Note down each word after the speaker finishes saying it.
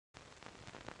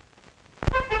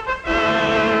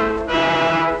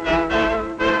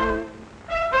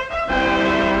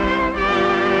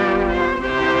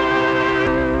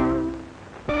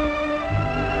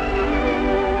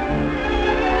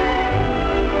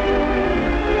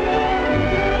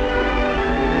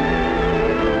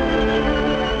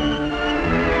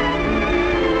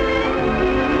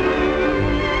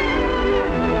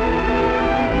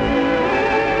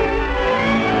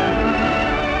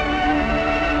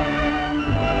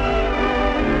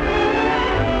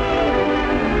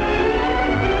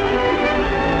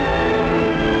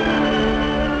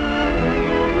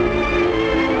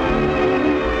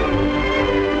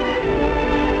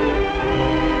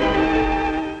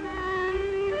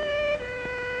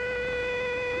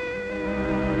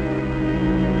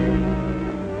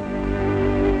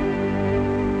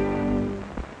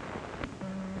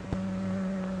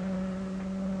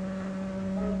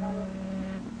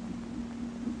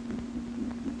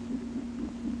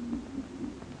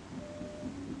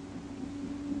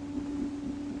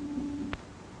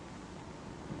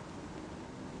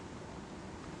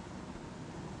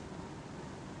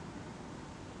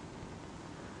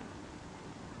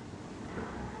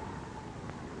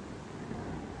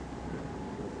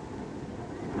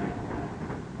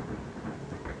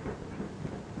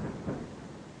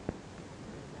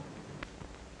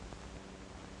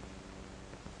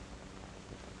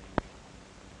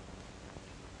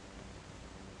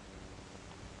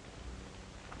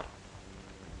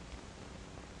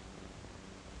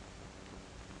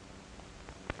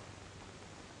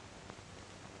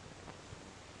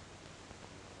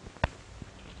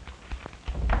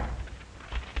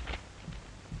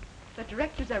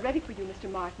directors are ready for you,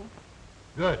 Mr. Martin.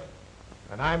 Good.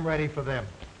 And I'm ready for them.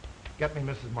 Get me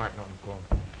Mrs. Martin on the phone.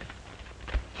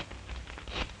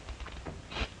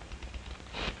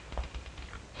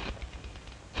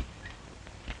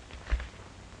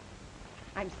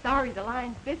 I'm sorry the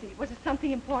line's busy. Was it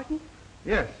something important?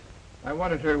 Yes. I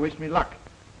wanted her to wish me luck.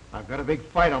 I've got a big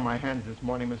fight on my hands this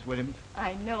morning, Miss Williams.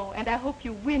 I know, and I hope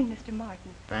you win, Mr.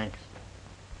 Martin. Thanks.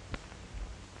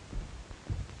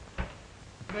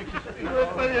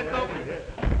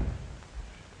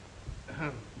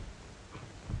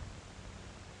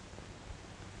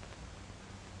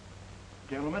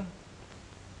 Gentlemen,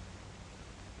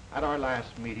 at our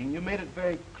last meeting, you made it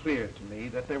very clear to me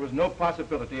that there was no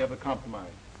possibility of a compromise.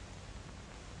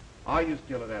 Are you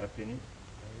still of that opinion?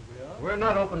 We're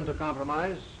not open to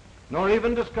compromise, nor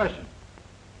even discussion.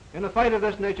 In a fight of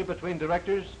this nature between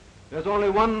directors, there's only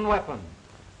one weapon: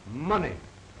 money.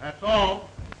 That's all.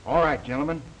 All right,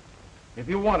 gentlemen. If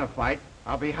you want to fight,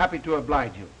 I'll be happy to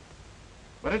oblige you.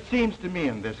 But it seems to me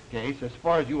in this case, as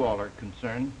far as you all are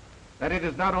concerned, that it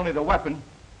is not only the weapon,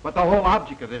 but the whole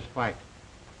object of this fight.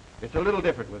 It's a little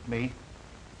different with me.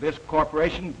 This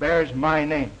corporation bears my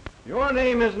name. Your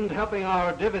name isn't helping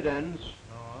our dividends.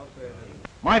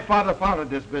 My father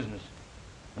founded this business,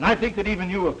 and I think that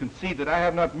even you will concede that I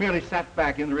have not merely sat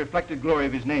back in the reflected glory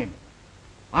of his name.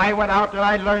 I went out and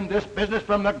I learned this business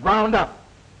from the ground up.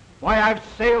 Why, I've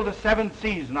sailed the 7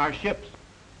 seas in our ships,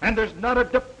 and there's not a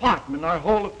department in our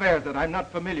whole affairs that I'm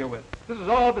not familiar with. This is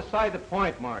all beside the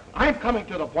point, Martin. I'm coming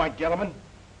to the point, gentlemen.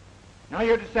 Now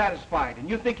you're dissatisfied, and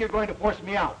you think you're going to force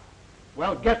me out.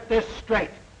 Well, get this straight.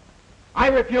 I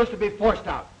refuse to be forced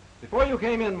out. Before you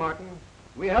came in, Martin,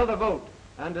 we held a vote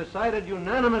and decided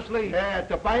unanimously...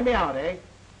 To buy me out, eh?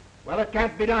 Well, it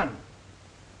can't be done.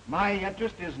 My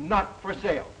interest is not for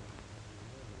sale.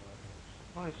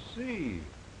 I see.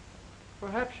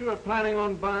 Perhaps you're planning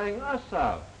on buying us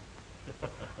out.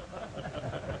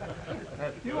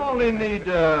 You only need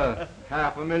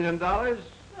 $500,000.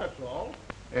 That's all.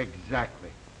 Exactly.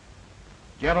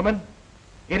 Gentlemen,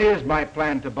 it is my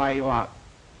plan to buy you out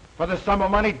for the sum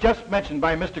of money just mentioned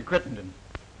by Mr. Crittenden.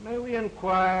 May we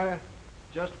inquire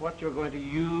just what you're going to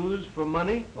use for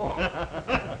money? Oh.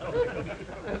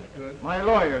 That's good. My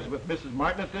lawyer's with Mrs.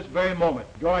 Martin at this very moment,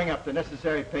 drawing up the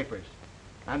necessary papers.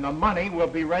 And the money will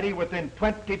be ready within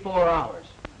 24 hours.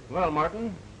 Well,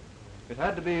 Martin, it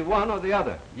had to be one or the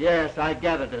other. Yes, I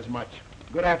gathered as much.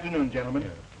 Good afternoon, gentlemen.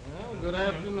 Well, good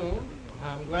afternoon.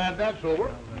 I'm glad that's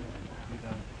over.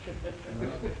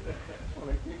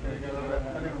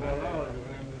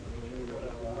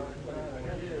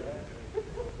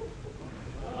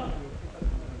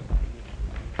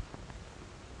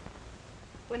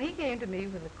 When he came to me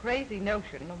with a crazy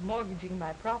notion of mortgaging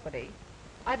my property,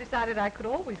 I decided I could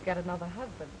always get another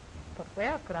husband. But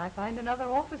where could I find another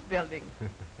office building?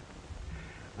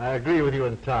 I agree with you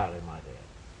entirely, my dear.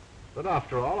 But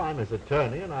after all, I'm his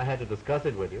attorney, and I had to discuss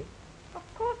it with you.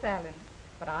 Of course, Alan.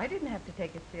 But I didn't have to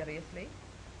take it seriously.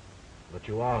 But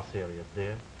you are serious,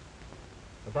 dear.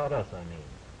 About us, I mean.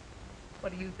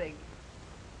 What do you think?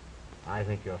 I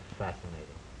think you're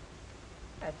fascinating.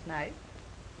 That's nice.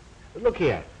 But look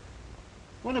here.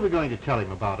 When are we going to tell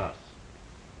him about us?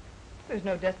 There's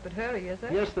no desperate hurry, is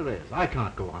there? Yes, there is. I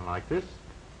can't go on like this.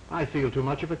 I feel too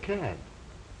much of a cad.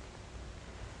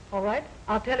 All right,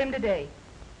 I'll tell him today.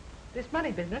 This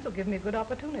money business will give me a good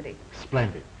opportunity.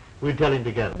 Splendid. We'll tell him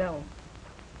together. No.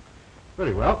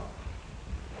 Very well.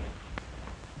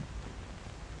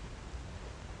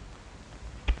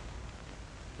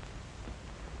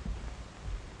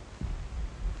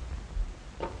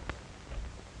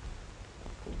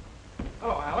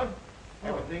 Oh, Alan.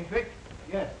 Everything fixed?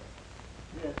 Yes.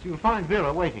 Yes. You'll find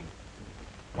Vera waiting.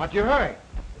 What's your hurry?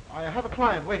 I have a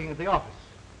client waiting at the office.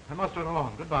 I must run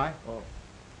along. Goodbye. Oh.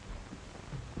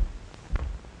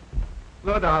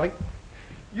 Look, darling,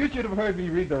 you should have heard me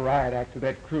read the riot act to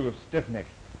that crew of stiffnecks.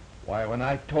 Why, when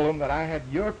I told them that I had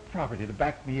your property to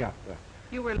back me up.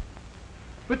 You were...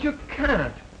 But you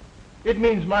can't. It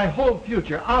means my whole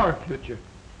future, our future.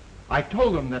 I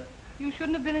told them that... You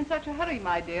shouldn't have been in such a hurry,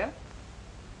 my dear.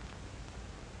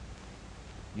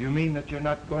 You mean that you're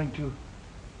not going to...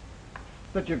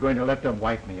 that you're going to let them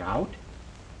wipe me out?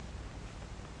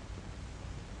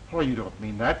 Oh, you don't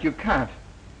mean that. You can't.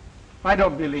 I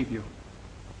don't believe you.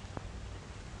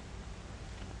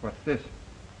 What's this?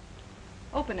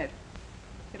 Open it.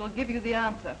 It'll give you the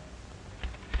answer.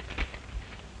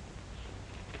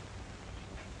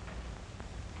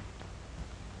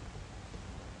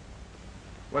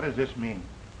 What does this mean?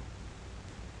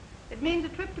 It means a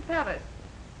trip to Paris.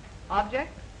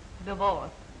 Object,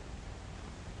 divorce.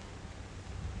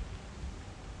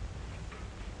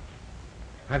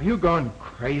 Have you gone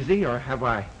crazy, or have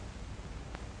I?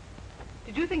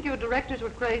 Did you think your directors were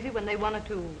crazy when they wanted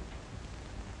to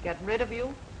get rid of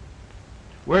you?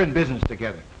 We're in business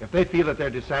together. If they feel that they're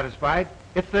dissatisfied,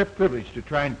 it's their privilege to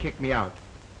try and kick me out.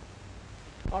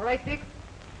 All right, Dick.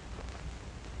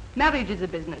 Marriage is a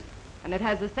business, and it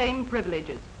has the same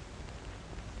privileges.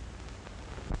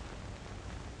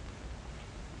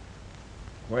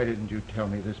 Why didn't you tell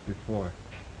me this before?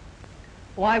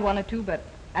 Oh, I wanted to, but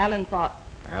Alan thought...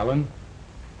 Alan?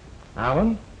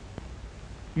 Alan?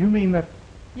 You mean that...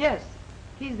 Yes,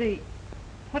 he's the...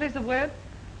 What is the word?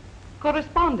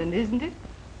 Correspondent, isn't it?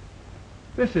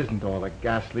 This isn't all a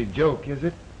ghastly joke, is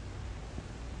it?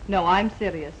 No, I'm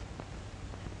serious.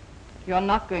 You're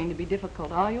not going to be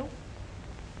difficult, are you?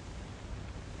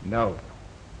 No.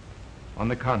 On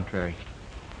the contrary.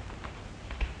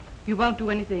 You won't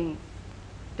do anything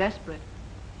desperate.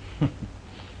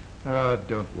 Oh,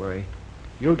 don't worry.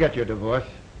 You'll get your divorce,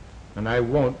 and I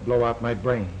won't blow out my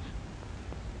brains.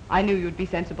 I knew you'd be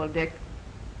sensible, Dick.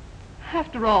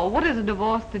 After all, what is a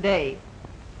divorce today?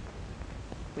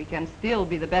 We can still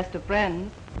be the best of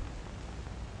friends.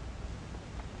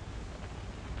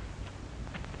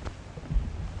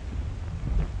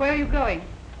 Where are you going?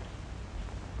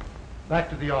 Back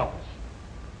to the office.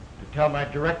 To tell my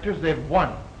directors they've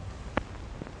won.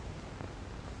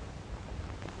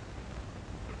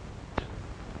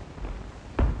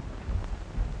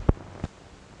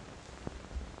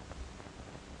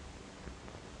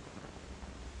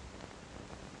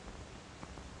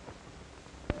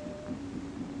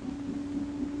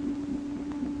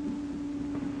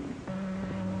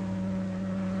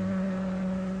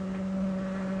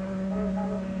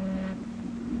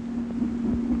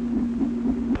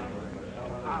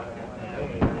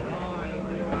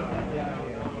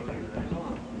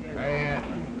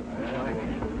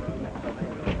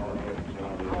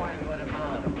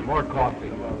 More coffee.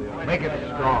 Make it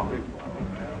strong.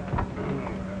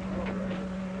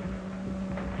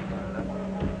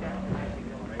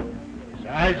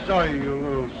 I saw you, you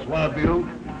little swabule.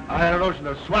 I had a notion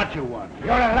to swat you once.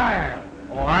 You're a liar.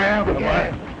 Oh, I am? Am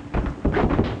Yes.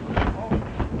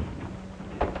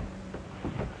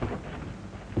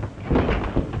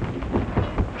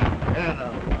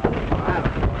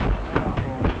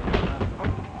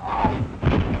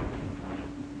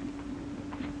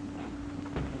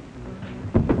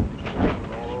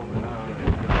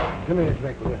 Give me a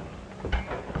drink, will you?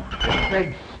 You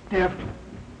big stiff.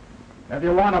 If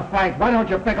you want to fight, why don't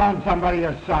you pick on somebody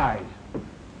your size?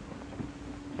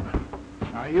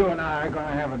 Now, you and I are going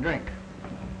to have a drink.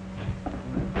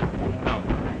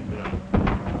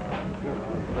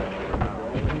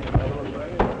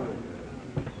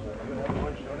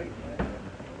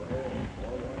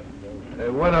 Hey,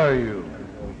 what are you?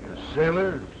 A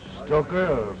sailor, stoker,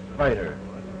 or fighter?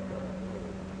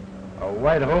 A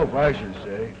white hope, I should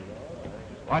say.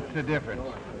 What's the difference?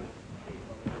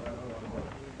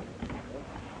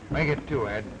 Make it two,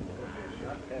 Ed.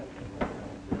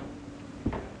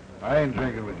 I ain't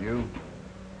drinking with you.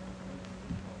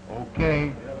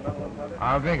 Okay.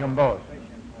 I'll drink them both.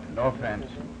 No offense.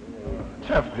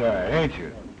 Tough guy, ain't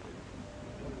you?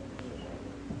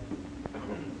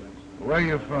 Where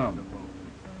you from?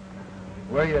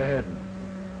 Where you heading?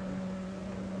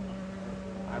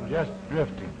 I'm just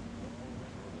drifting.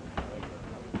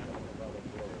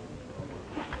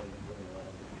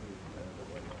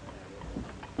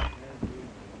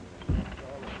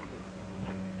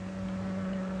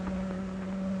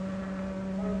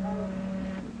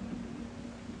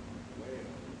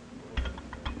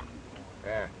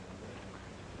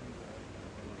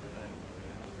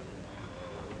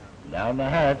 Down the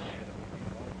hatch.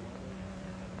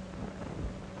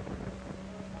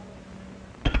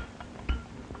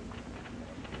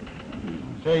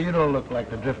 Say, you don't look like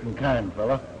the drifting kind,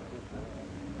 fella.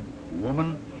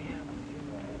 Woman?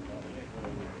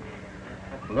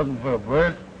 Looking for a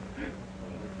berth?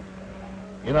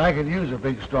 You know, I could use a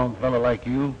big, strong fella like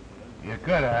you. You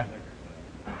could, huh?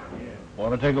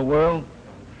 Want to take a whirl?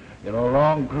 You know, a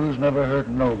long cruise never hurt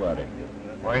nobody.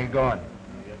 Where you going?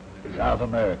 South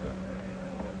America.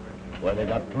 Where they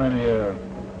got plenty of...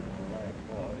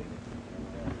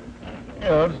 You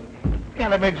know, it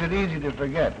kind of makes it easy to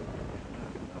forget.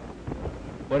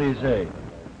 What do you say?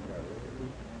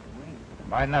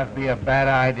 Might not be a bad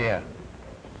idea.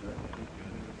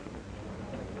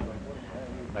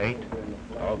 Mate?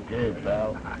 Okay,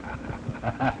 pal.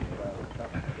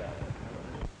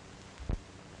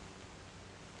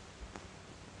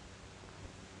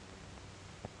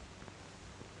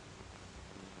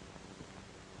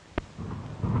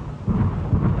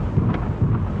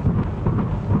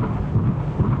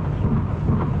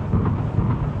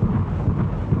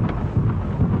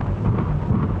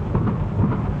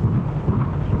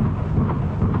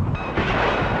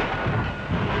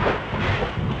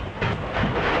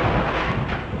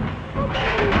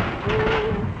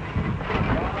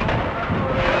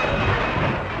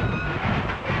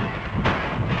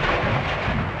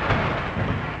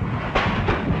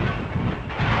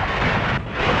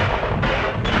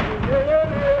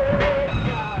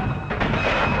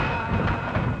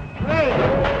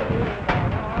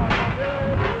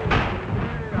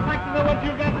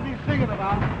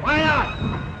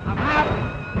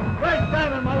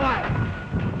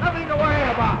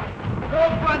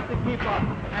 front to keep up.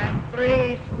 And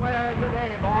 3 squares a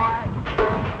day, boy.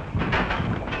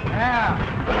 Yeah.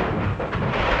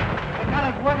 They got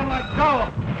us working like gold.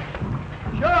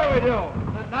 Sure we do.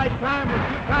 At night time, we're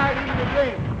too tired even to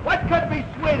dream. What could be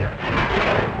sweeter?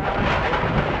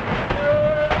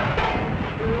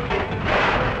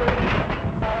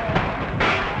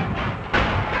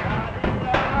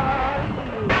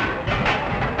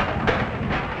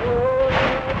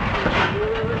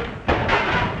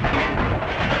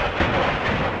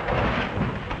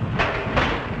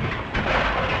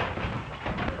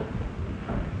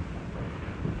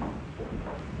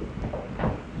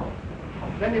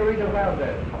 Senorita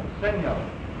Valdez. Senor,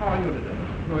 how are you today?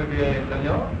 Muy bien,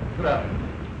 senor. Gracias.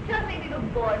 Just a little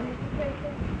boy, Mr.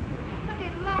 President. Such a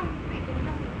long street and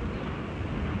long.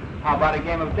 How about a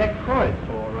game of deck croix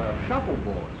or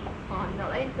shuffleboard? Oh, no,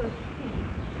 that ain't so sweet.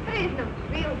 There is no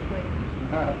real place.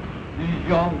 These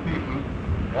young people,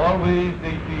 always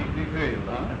they see the thrill,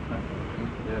 huh?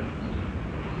 Yes.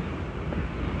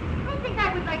 I think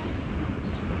I would like to.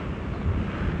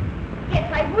 Yes,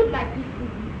 I would like to see.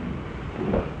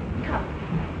 Come,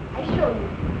 I show you.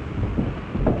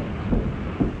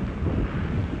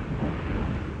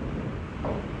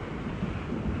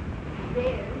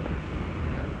 There.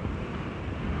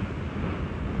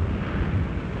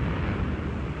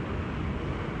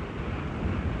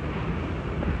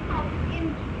 How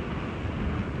interesting.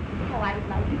 Oh, I would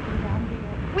like to sit down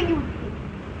there. Will you sit?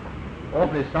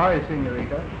 Awfully sorry,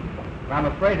 Senorita. I'm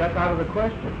afraid that's out of the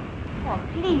question. Oh,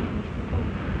 please, Mr.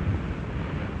 President.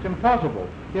 It's impossible.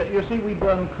 You see, we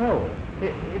burn coal.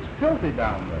 It's filthy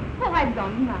down there. Oh, I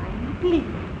don't mind. Please.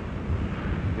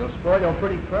 You'll spoil your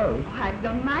pretty clothes. Oh, I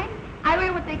don't mind. I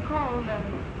wear what they call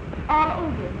all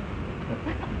over.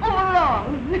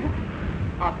 Overalls.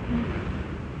 Oh, please.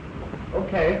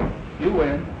 Okay, you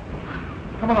win.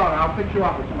 Come along, I'll fix you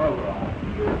up with some overalls.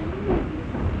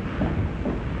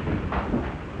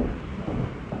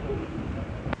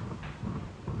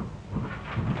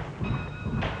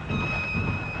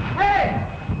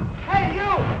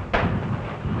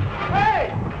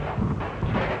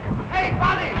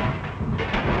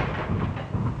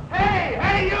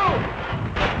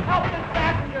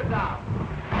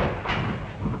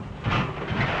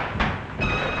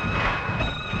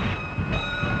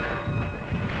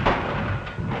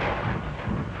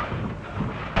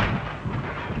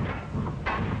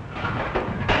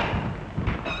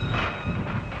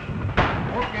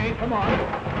 Come on.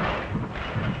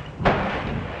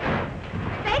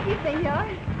 Thank you, senor.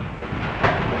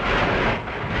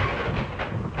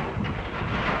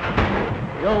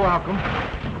 You're welcome.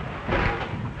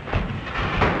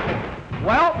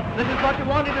 Well, this is what you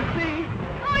wanted to see.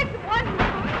 Oh, it's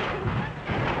wonderful.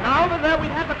 Now over there we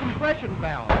have the compression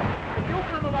valve. If you'll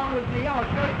come along with me, I'll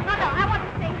show you. No, I want to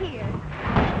stay here.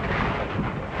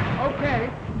 Okay,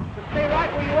 so stay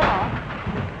right where you are.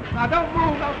 Now don't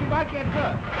move, else you might get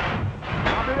hurt.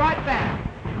 I'll be right back.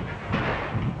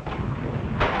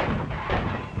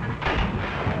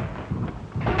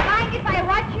 You mind if I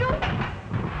watch you?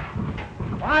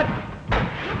 What?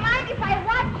 You mind if I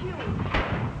watch you?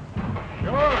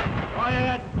 Sure. Go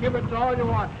ahead. Give it all you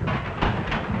want to.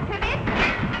 Commit?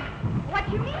 What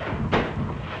you mean?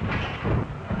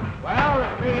 Well,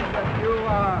 it means that you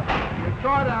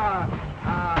sort of,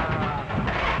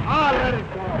 I'll let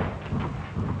it go.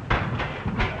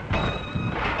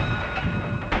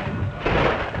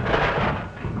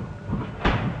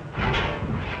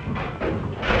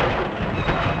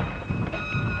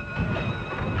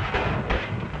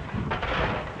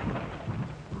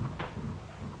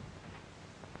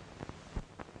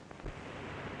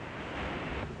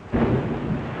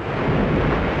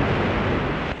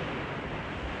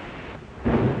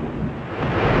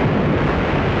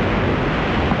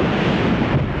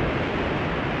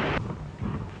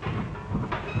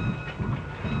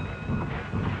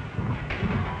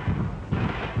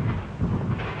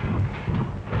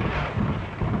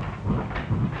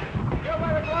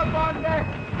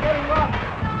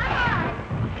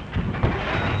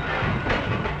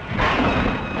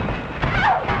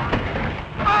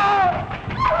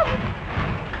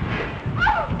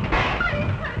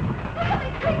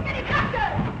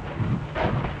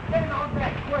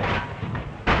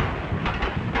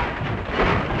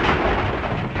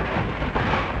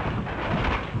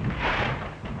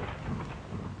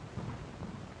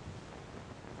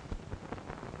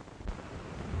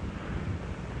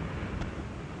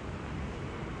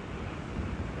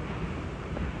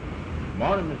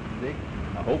 Morning, Mr. Dick.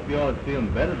 I hope you're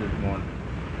feeling better this morning.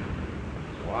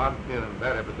 Well, I'm feeling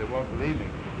better, but they won't believe me.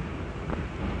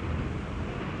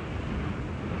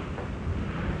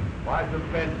 Why so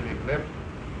fancy, Cliff?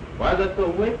 Why is that so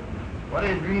wicked? What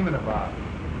are you dreaming about?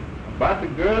 About the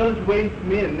girls waiting for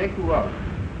me in Nicaraguan.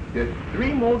 Just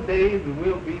 3 more days and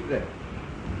we'll be there.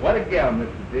 What a gal,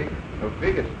 Mr. Dick. Her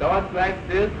figure starts like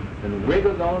this and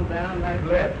wiggles on down like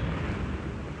that.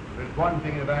 There's one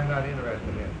thing that I'm not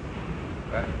interested in.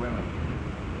 That's women.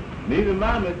 Neither am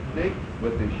I, Mr. Dick,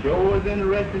 but they sure is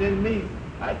interested in me.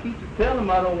 I keep to tell them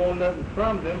I don't want nothing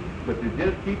from them, but they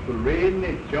just keep parading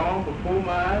their charm before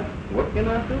my eyes. What can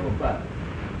I do about it?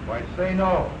 Why, say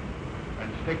no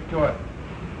and stick to it.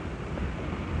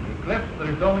 Eclipse,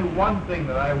 there's only one thing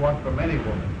that I want from any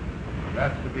woman. And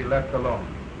that's to be left alone.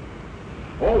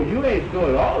 Oh, you ain't so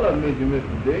at all of me,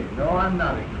 Mr. Dick. No, I'm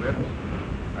not, Eclipse.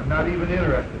 I'm not even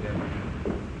interested in it.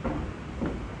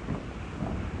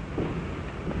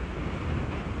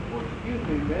 Well, excuse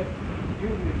me, miss.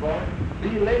 Excuse me, boy. See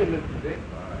you later, Mr. Dick.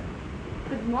 All right.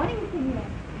 Good morning, Senor.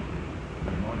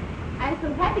 Good morning. I'm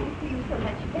so happy to see you so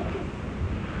much better.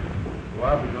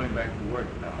 Well, I'll be going back to work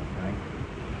now, thanks.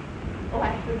 Oh,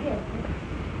 I forget.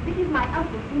 This is my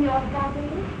uncle, Senor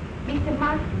Galligan, Mr.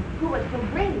 Martin, who was so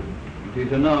brave. It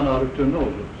is an honor to know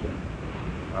you, Senor.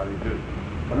 How do you do?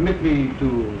 Permit me to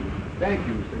thank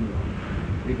you, Senor.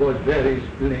 It was very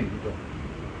splendid.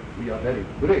 We are very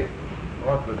grateful.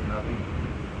 Oh, it was nothing.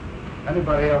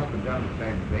 Anybody else could have done the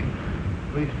same thing.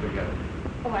 Please forget it.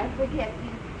 Oh, I forget.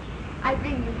 I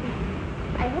bring you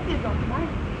things. I hope you don't mind.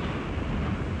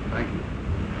 Thank you.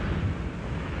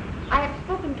 I have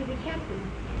spoken to the captain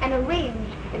and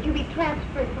arranged that you be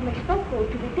transferred from the Stoker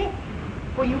to the deck,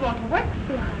 for you won't work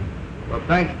so hard. Well,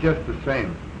 thanks just the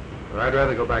same. But I'd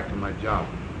rather go back to my job.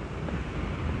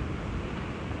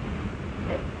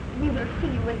 We will see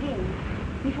you again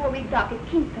before we dock at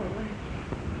Quinto.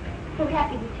 So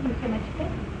happy to see you so much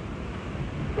better.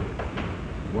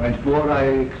 Once more, I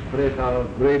express our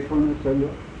gratefulness,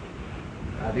 Senor.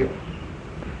 Adios.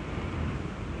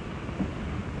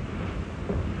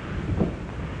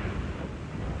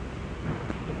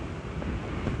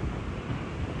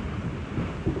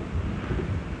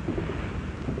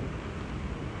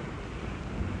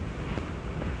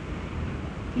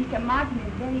 Mr. Martin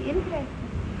is very interesting.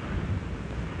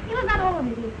 He was not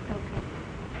always a Stoker.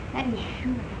 That is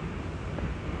sure.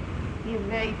 He is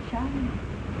very charming.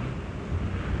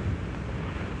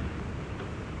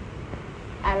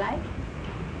 I like him.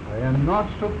 I am not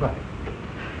surprised.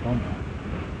 Come on.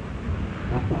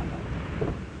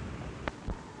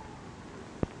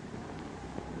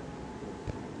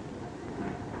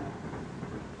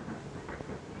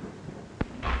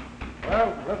 Well,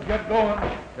 let's get going.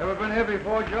 Ever been here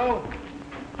before, Joe?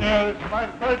 Yeah, this is my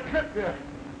third trip here.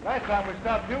 Last time we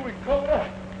stopped here, we cooled up.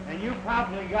 And you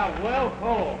probably got well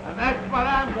cold. And that's what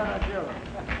I'm going to do.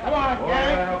 Come on, Boy,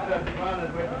 gang. I hope that fun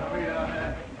is with the feet on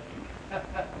that.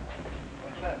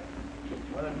 What's that?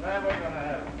 What a time we're going to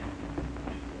have.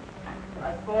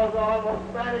 I suppose all those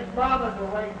Spanish fathers are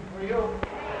waiting for you.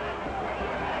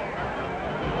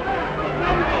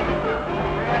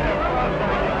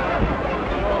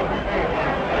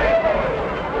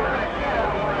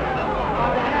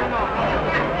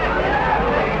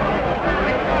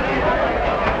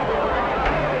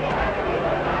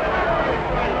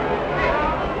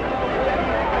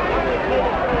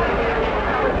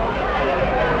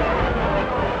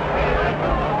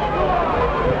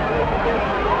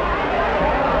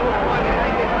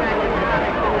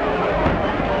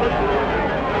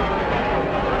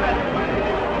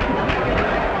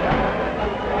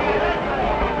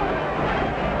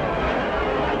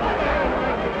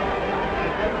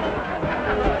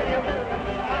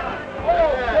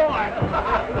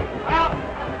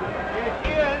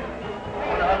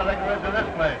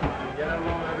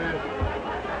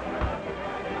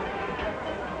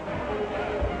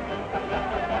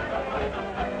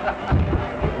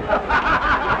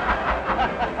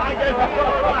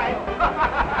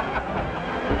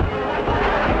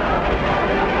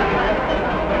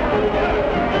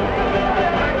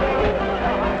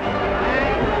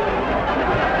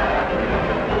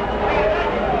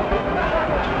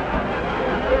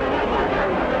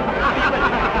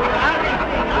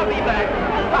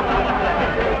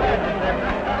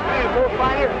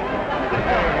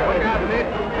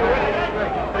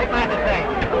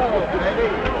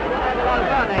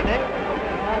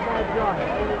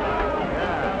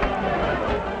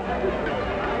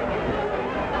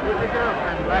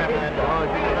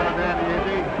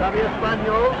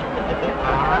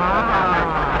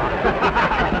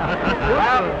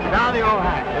 Well, down the old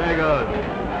hatch. There he goes.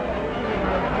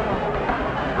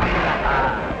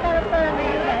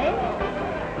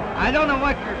 I don't know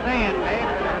what you're saying, babe,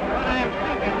 but I'm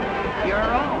thinking you're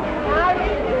wrong. Sorry.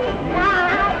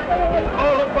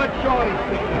 Oh, look what Shorty's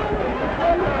picking up.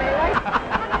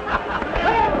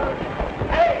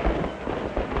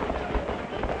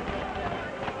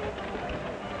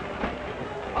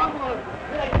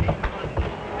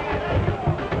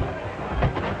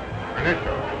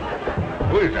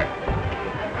 is that?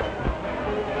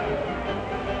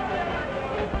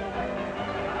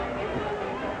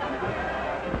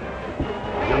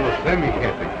 Yo no sé, mi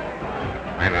jefe.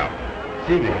 I know.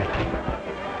 Sí, mi jefe.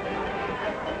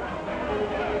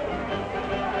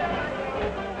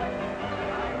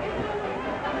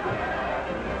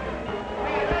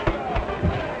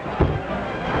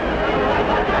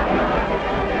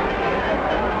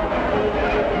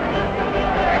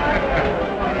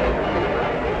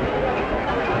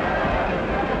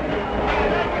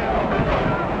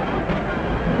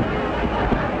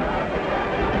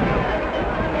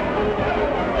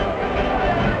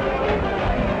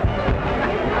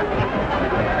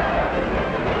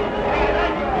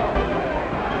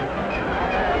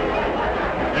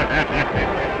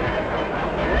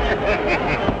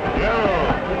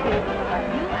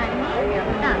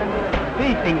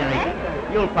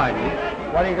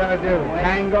 What are you going to do?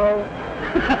 Tango?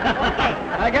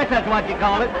 I guess that's what you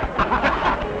call it.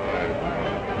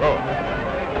 Go.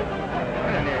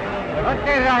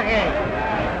 Okay, Rocky.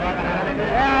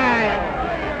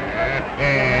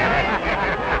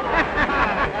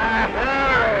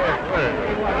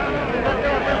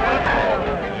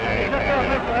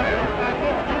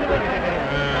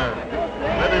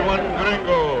 Maybe one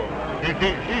gringo. He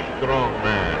thinks he's strong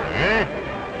man, eh?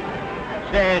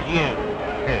 Says you.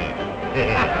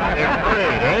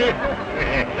 Afraid, eh?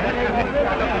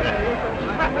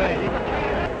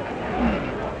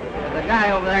 The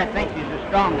guy over there thinks he's a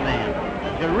strong man.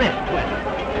 He's a wrist twister.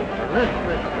 A wrist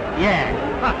twister? Yeah.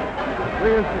 We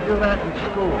used to do that in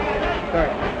school.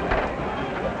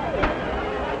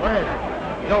 Where is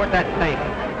it? Go with that table.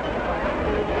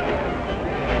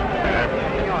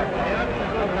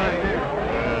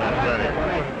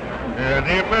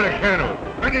 The Americano.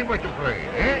 I need what you play,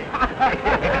 eh?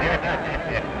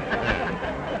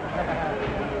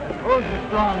 Who's the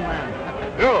strong man?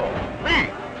 You, me.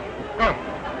 Come.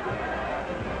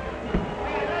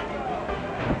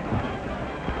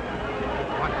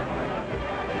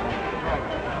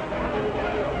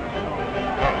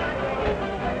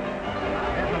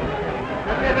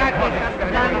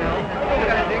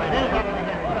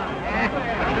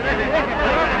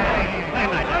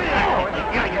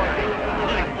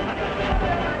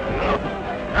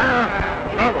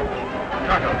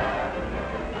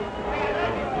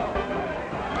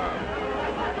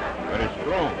 Very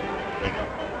strong.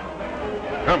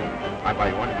 Come, I buy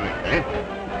one drink, eh?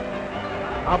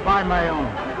 I'll buy my own.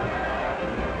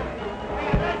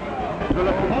 Good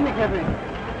luck for me, Kevin.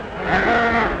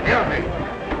 Hear me.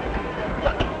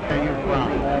 Where are you from?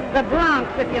 The Bronx,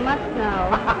 if you must know.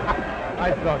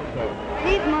 I thought so.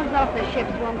 These moves off the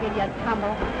ships won't give you a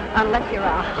tumble unless you're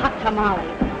a hot tamale.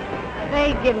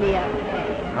 They give me a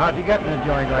pay. How'd you get in a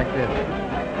joint like this?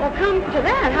 Well, come to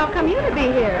that. How come you to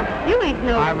be here? You ain't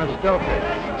no... I'm a stoker.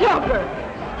 Stoker!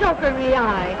 Stoker me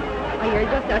eye. Why, you're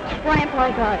just a tramp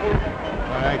like us.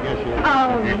 Well, I guess you...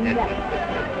 Oh, no.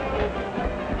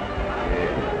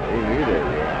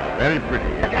 Very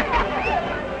pretty.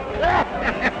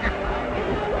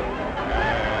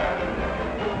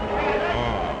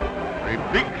 A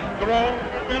big, strong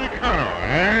Americano,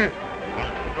 eh?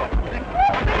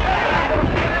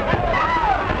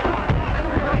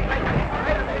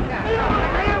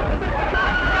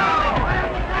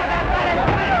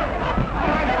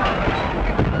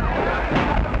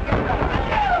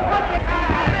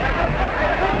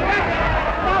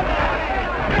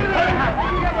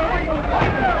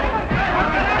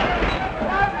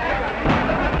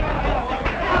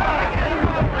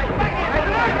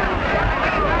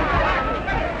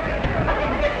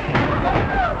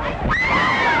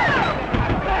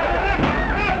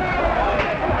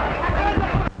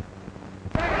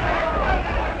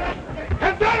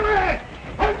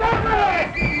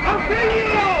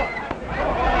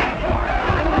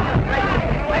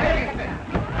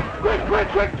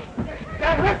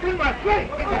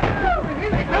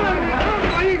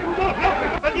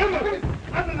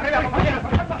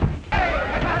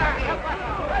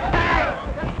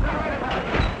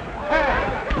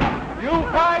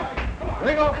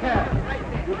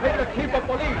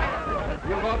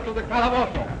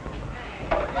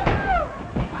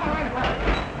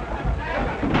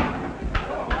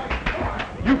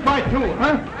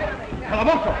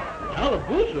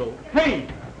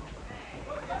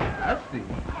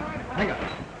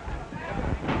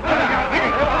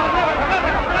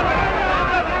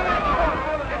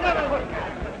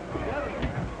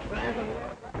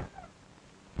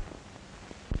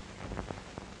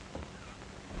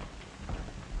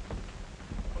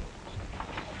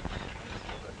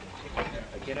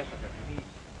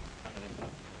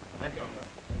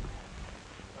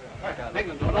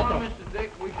 Come on, Mr.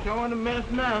 Dick. We're showing a mess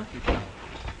now.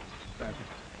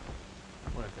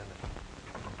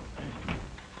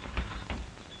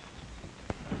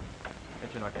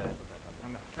 Échenos aquí adentro.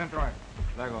 Anda, dentro ahí.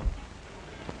 Luego.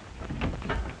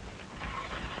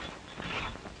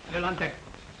 Delante.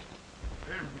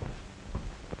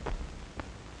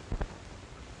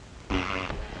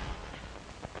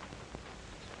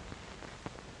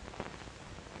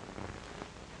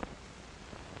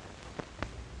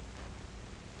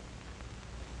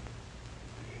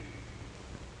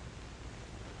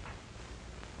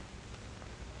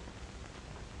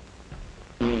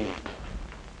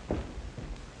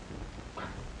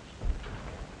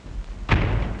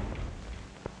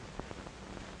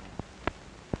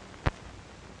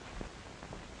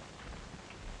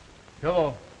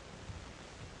 Hello.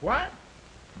 What?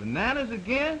 Bananas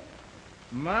again?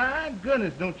 My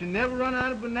goodness, don't you never run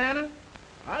out of bananas?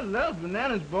 I love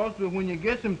bananas, boss, but when you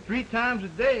get them 3 times a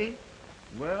day,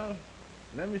 well,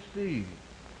 let me see.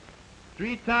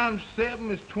 3 times 7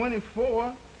 is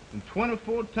 24, and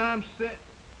 24 times 7,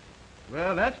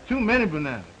 well, that's too many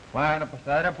bananas. Bueno, pues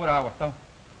era por agua, ¿no?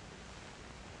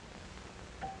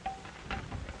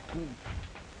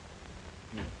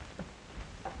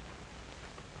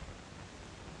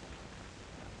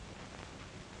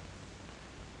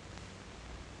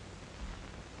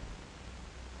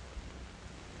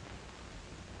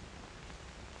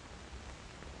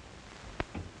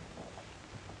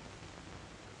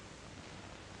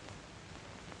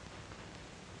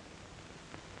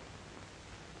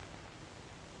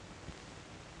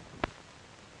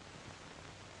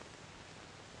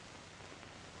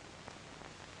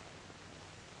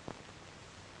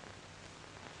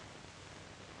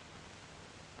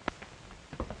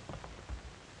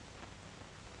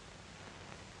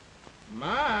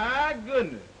 My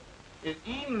goodness, it's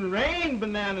even rain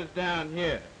bananas down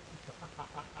here.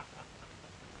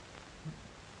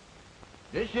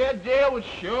 This here jail would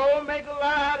sure make a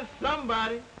lie out of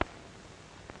somebody.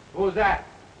 Who's that?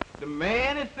 The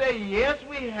man that say, yes,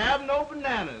 we have no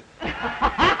bananas. What's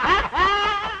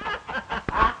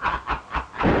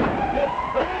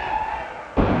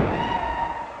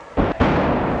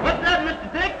that,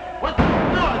 Mr. Dick? What's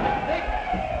going on, Mr. Dick?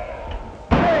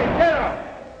 Hey, General!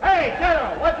 Hey,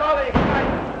 General! What's all the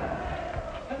excitement?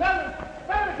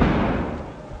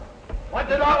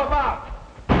 What's it all about?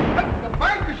 The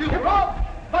bankers you robbed!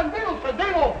 Bandidos,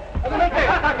 bandidos! Adelante!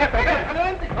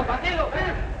 Adelante! Bandidos!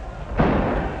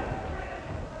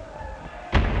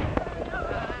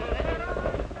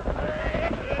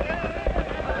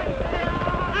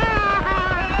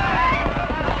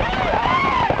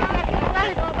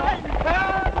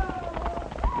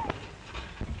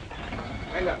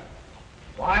 Venga.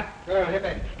 What?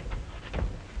 Jefe.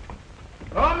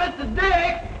 Oh, Mr.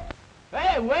 Dick!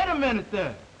 Hey, wait a minute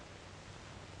there.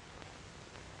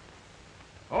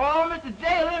 Oh, Mr.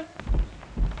 Jailer!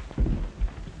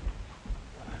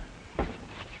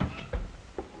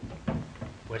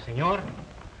 Well, senor,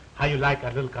 how you like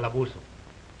our little calabozo?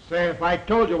 Say, if I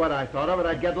told you what I thought of it,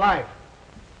 I'd get life.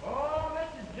 Oh,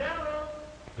 Mr. General!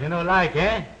 You don't like,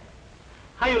 eh?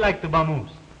 How you like the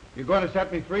vamoose? You going to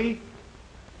set me free?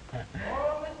 Oh,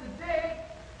 Mr. Dick!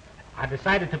 I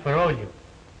decided to parole you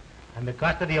in the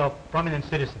custody of prominent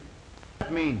citizen. What does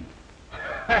that mean?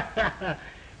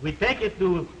 We take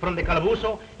you from the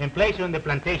calabozo and place you in the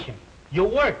plantation. You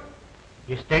work.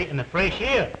 You stay in the fresh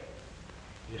air.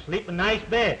 You sleep in a nice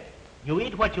bed. You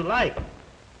eat what you like.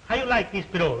 How you like this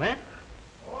parole, eh?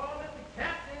 Oh, Mr.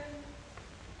 Captain!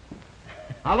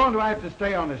 How long do I have to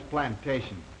stay on this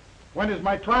plantation? When does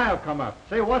my trial come up?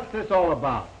 Say, what's this all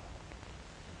about?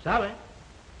 Sabe?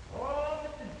 Oh,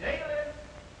 Mr. Jailer!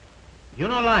 You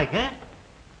don't like, eh?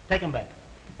 Take him back.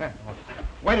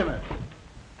 Wait a minute.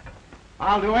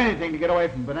 I'll do anything to get away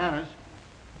from bananas.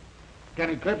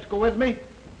 Can Eclipse go with me?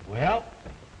 Well,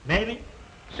 maybe.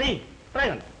 See,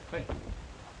 tráiganlo. Hey.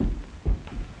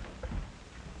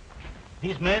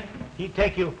 This man, he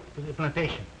take you to the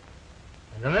plantation.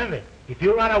 And remember, if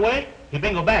you run away, he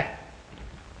bring you back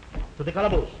to the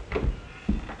calaboose.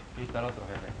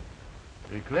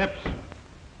 Eclipse,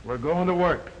 we're going to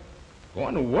work.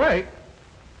 Going to work?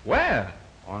 Where?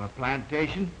 On a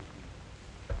plantation.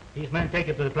 This man take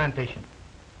you to the plantation.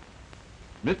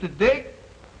 Mr. Dick,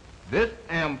 this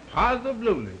am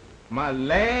positively my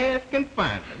last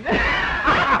confinement.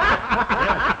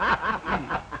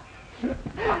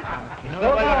 No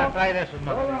le vayan a traer eso,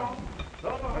 no.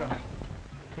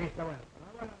 Sí, está bueno.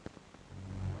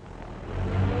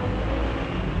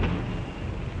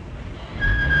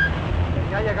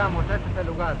 Ya llegamos, este es el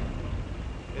lugar.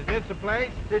 Is this the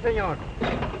place? Sí, señor.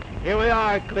 Here we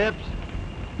are, Eclipse.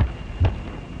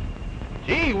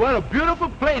 Gee, what a beautiful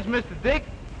place, Mr. Dick.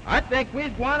 I think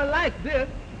we'd want to like this.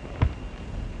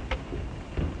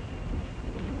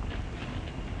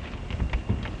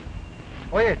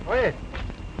 Oye,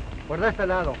 por de este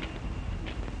lado.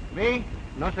 Me?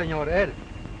 No, señor, él.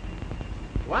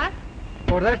 What?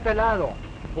 Por de este lado.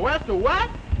 What's the what?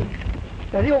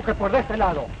 Te digo que por de este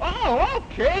lado. Oh,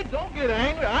 okay. Don't get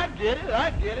angry. I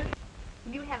get it.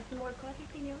 Will you have some more coffee,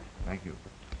 senor? Thank you.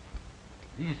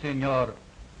 This, senor,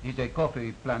 is a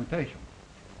coffee plantation.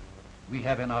 We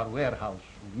have in our warehouse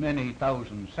many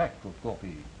thousand sacks of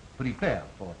coffee prepared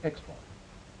for export.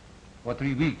 For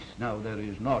 3 weeks now there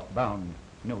is northbound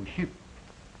no ship.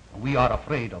 We are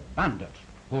afraid of bandits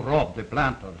who rob the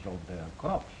planters of their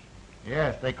crops.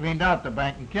 Yes, they cleaned out the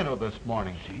bank in Quito this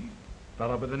morning. See?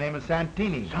 Fellow by the name of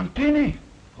Santini. Santini?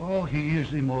 Oh, he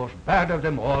is the most bad of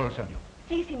them all, senor.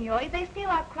 See, senor, if they steal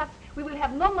our crops, we will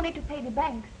have no money to pay the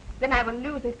banks. Then I will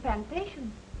lose this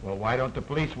plantation. Well, why don't the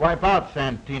police wipe out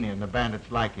Santini and the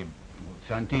bandits like him?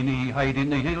 Santini hide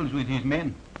in the hills with his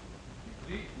men.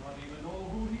 The police not even know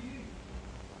who he is.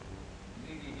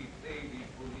 Maybe he played the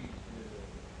police,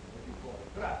 what you call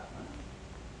it, trap,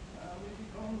 huh? We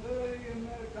become very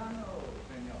Americano,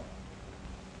 senor.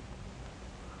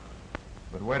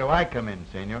 But where do I come in,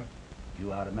 senor?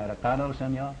 You are Americano,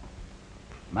 senor?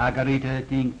 Margarita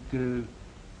think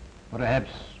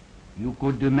perhaps you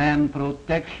could demand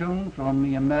protection from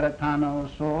the Americano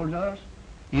soldiers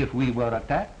if we were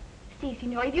attacked? See,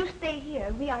 senor, if you stay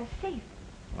here, we are safe.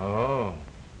 Oh.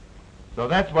 So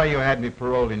that's why you had me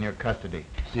paroled in your custody.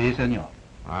 Si, senor.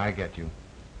 I get you.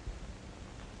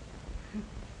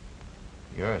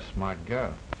 You're a smart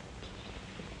girl.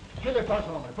 ¿Qué le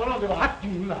pasa, hombre? ¿Por dónde va? ¡Aquí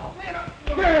un lado!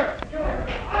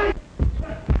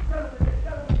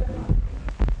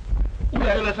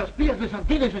 Una de las espías de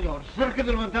Santini, señor, cerca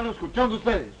de la ventana escuchando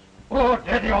ustedes. ¡Oh,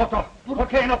 qué idiota! ¿Por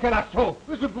qué no quedas tú?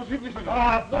 Es imposible, señor.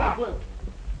 Ah, puedo.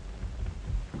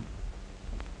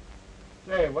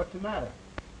 Say, what's the matter?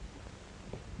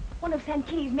 One of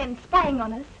Santini's men spying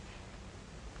on us.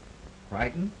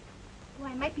 Frightened? Oh,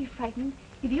 I might be frightened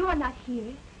if you are not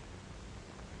here.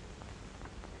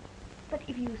 But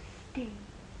if you stay.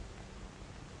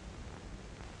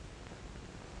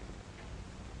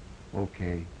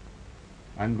 Okay.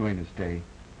 I'm going to stay.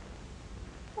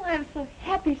 Oh, I'm so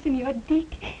happy, Senor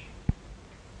Dick.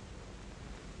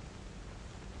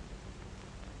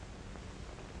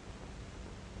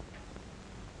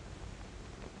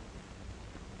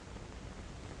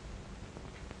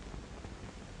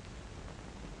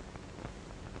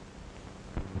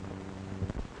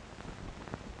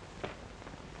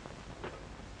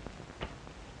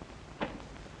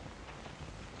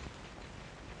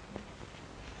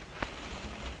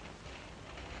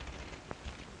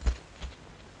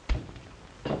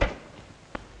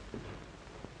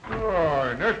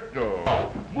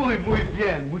 Muy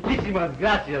bien. Muchísimas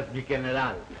gracias, mi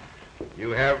general.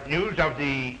 You have news of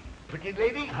the pretty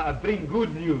lady? I bring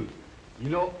good news. You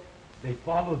know, they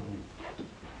followed me.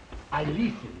 I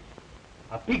listened.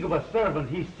 A pig of a servant,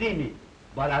 he see me,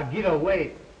 but I get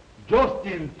away just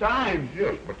in time.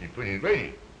 Yes, but the pretty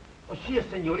lady. Oh, she is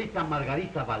Señorita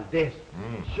Margarita Valdez.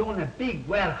 She owns a big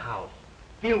warehouse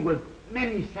filled with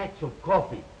many sacks of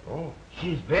coffee. Oh.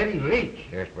 She's very rich.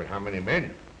 Yes, but how many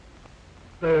men?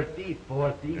 30,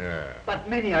 40. Yeah. But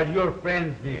many are your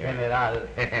friends, mi general.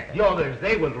 The others,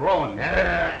 they will run.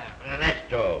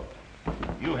 Ernesto,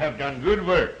 you have done good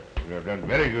work. You have done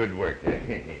very good work.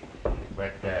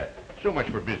 But so much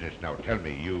for business. Now tell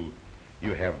me,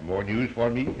 you have more news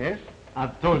for me, yes?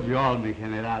 I've told you all, mi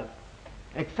general.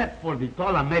 Except for the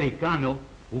tall Americano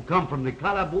who come from the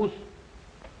calaboose.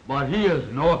 But he is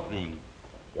nothing.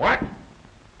 What?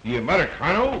 The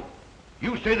Americano?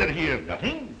 You say that he is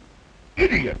nothing?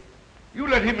 Idiot! You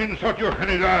let him insult your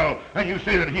general, and you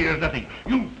say that he is nothing.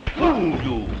 You fool,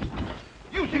 you!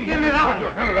 You see him insult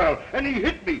your general, and he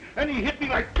hit me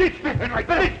like this, and like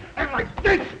this, and like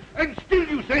this, and still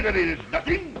you say that it is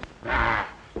nothing? Ah,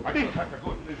 I just have to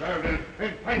go to this island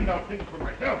and find out things for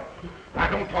myself. Now,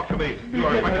 don't talk to me. You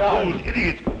are a bunch of fools,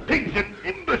 idiots, pigs, and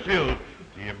imbeciles.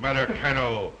 The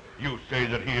Americano, you say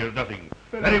that he is nothing.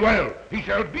 Very well, he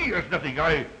shall be as nothing.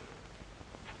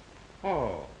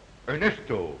 Oh,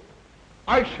 Ernesto,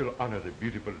 I shall honor the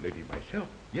beautiful lady myself,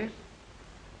 yes?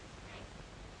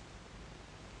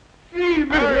 See,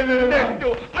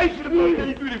 Ernesto, I shall go to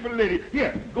the beautiful lady.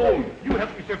 Here, gold. You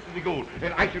help yourself to the gold,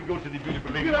 and I shall go to the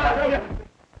beautiful lady.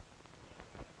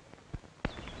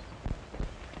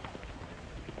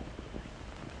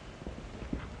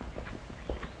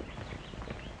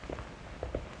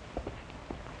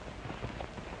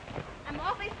 I'm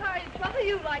awfully sorry to trouble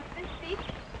you like this, Steve.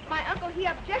 My uncle, he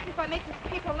up object if I make this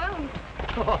tape alone.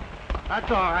 Oh,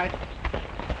 that's all right.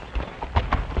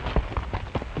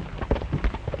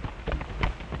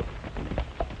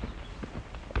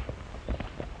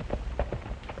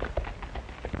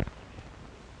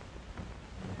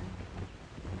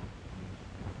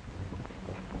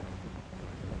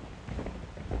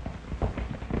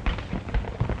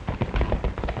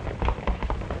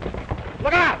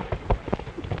 Look out!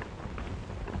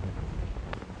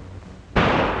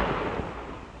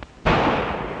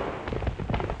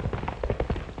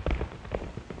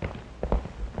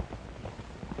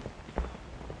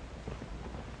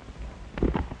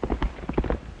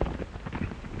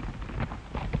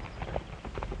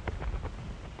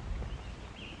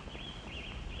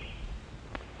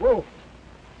 Whoa.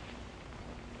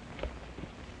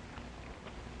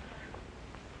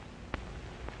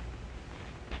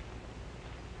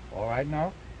 All right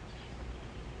now?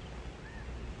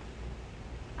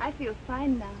 I feel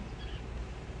fine now.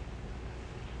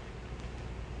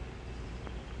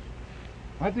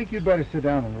 I think you'd better sit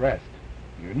down and rest.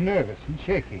 You're nervous and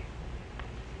shaky.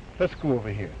 Let's go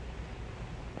over here.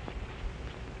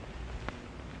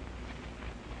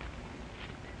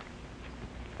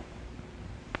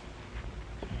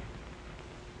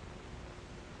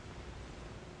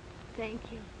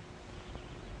 Thank you.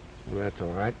 Well, that's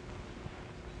all right.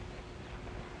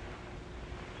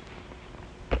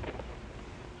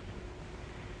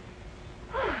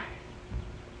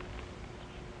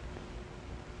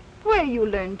 Where you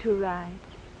learn to ride?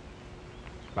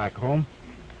 Back home?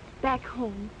 Back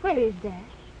home. Where is that?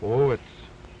 Oh, it's...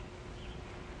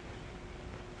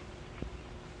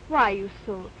 Why are you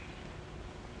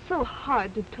so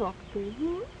hard to talk to,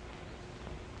 hmm?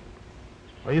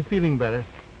 Are you feeling better?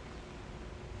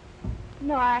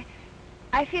 No, I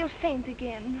feel faint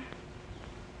again.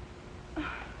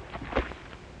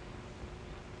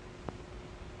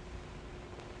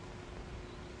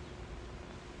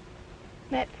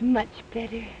 That's much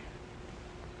better.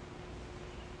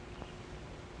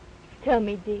 Tell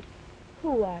me, Dick,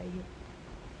 who are you?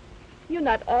 You're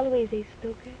not always a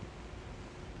Stoker.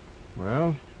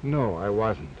 Well, no, I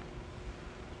wasn't.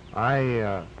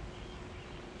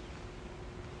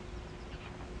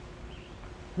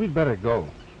 We'd better go.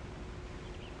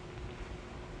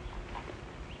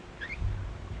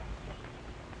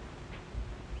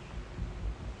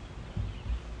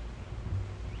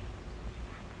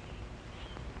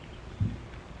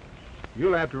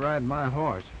 You'll have to ride my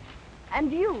horse.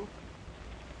 And you?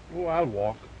 Oh, I'll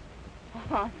walk.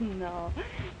 Oh, no.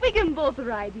 We can both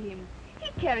ride him. He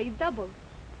carries double.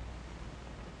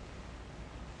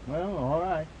 Well, all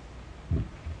right.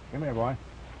 Come here, boy.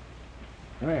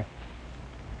 Come here.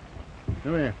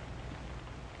 Come here.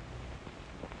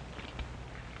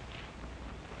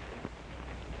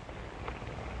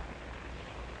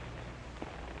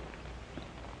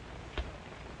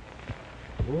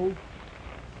 Whoa.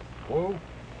 Whoa.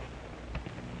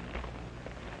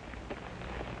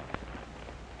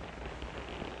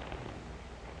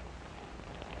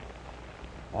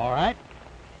 All right.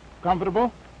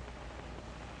 Comfortable?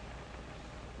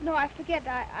 No, I forget.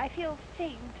 I feel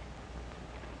faint.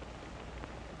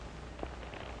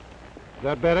 Is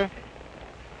that better?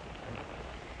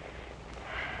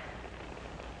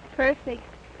 Perfect.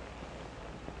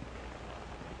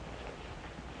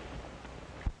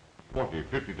 40,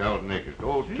 50,000 acres.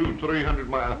 Oh, 300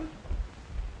 miles.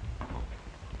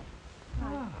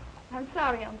 I'm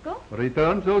sorry, Uncle.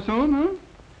 Return so soon, huh?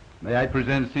 May I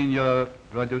present Senor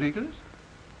Rodriguez?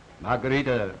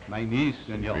 Margarita, my niece,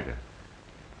 senor. Rita,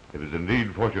 it is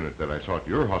indeed fortunate that I sought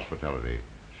your hospitality,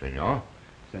 senor.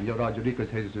 Senor Rodriguez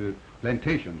has a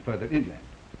plantation further inland.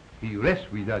 He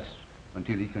rests with us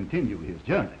until he continue his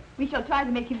journey. We shall try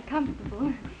to make him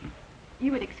comfortable.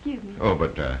 You would excuse me. Oh,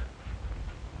 but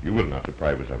you will not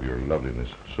deprive us of your loveliness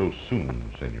so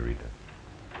soon, senorita.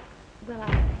 Well,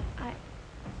 I...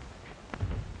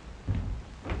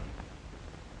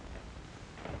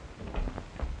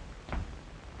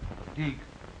 Dick,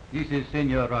 this is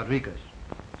Senor Rodriguez,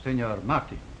 Senor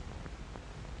Martin.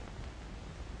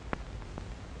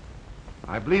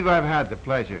 I believe I've had the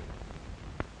pleasure.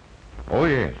 Oh,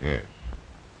 yes, yes.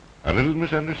 A little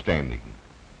misunderstanding.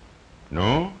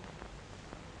 No?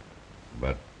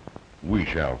 But we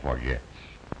shall forget.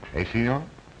 Eh, senor?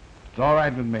 It's all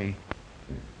right with me.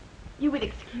 You would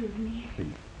excuse me.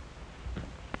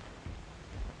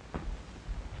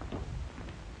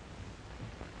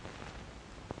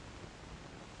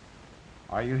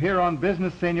 Are you here on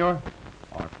business, senor,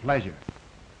 or pleasure?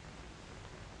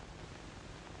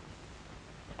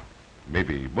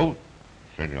 Maybe both,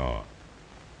 senor.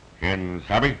 Quién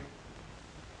sabe?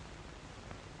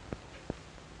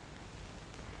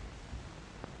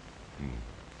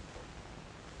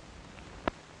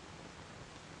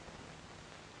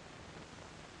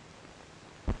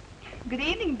 Good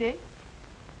evening, Dick.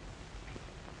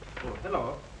 Oh,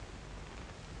 hello.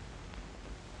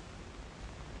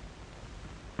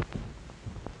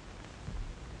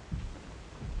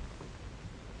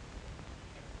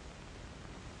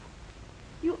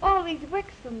 You always work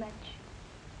so much.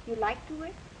 You like to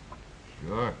work?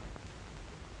 Sure.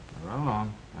 Run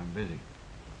along. I'm busy.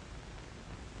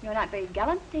 You're not very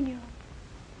gallant, senor.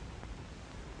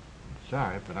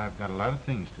 Sorry, but I've got a lot of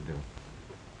things to do.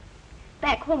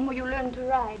 Back home where you learn to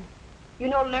ride, you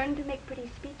know, learn to make pretty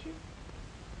speeches?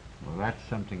 Well, that's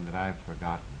something that I've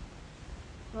forgotten.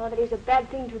 Well, that is a bad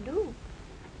thing to do,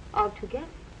 altogether.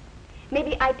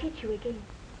 Maybe I teach you again.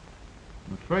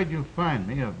 I'm afraid you'll find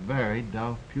me a very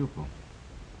dull pupil.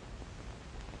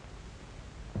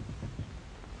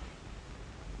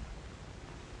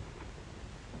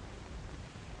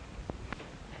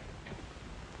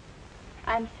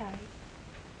 I'm sorry.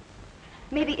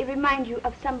 Maybe it reminds you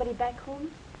of somebody back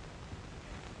home?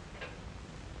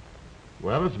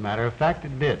 Well, as a matter of fact,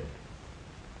 it did.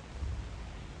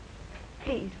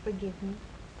 Please forgive me.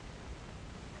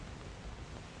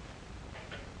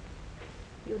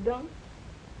 You don't?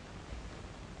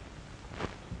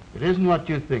 It isn't what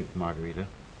you think, Margarita.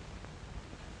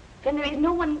 Then there is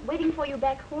no one waiting for you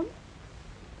back home?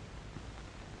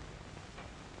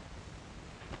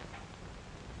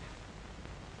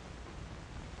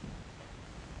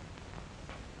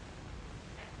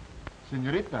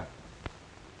 Señorita,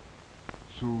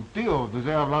 su tío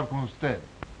desea hablar con usted.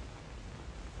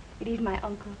 It is my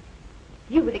uncle.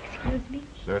 You will excuse me?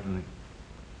 Certainly.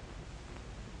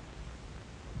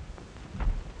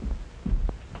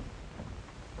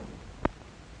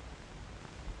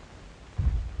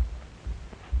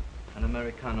 An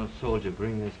Americano soldier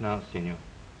bringing this now, senor.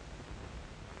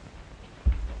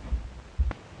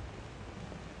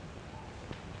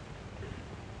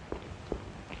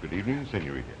 Good evening,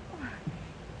 senorita.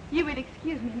 You will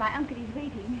excuse me. My uncle is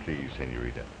waiting. Please,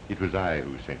 senorita. It was I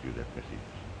who sent you that message.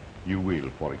 You will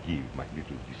forgive my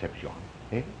little deception,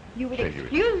 eh? You will Senorita.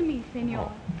 excuse me,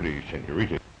 senor. Oh, please,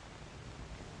 senorita.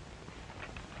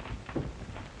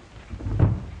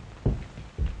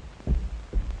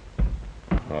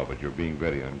 Oh, but you're being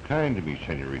very unkind to me,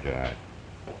 senorita.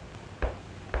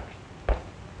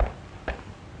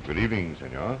 Good evening,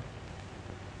 senor.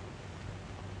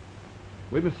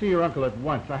 We must see your uncle at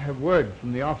once. I have word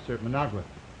from the officer at Managua.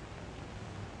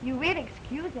 You will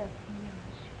excuse us, senor.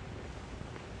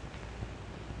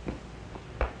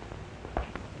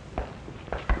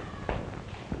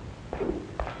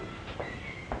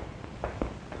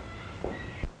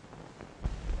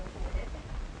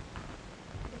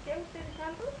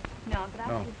 No, gracias.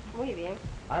 No. Muy bien.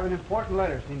 I have an important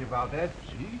letter, Senor Valdez.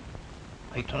 See?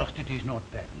 I trust it is not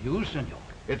bad news, senor.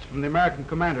 It's from the American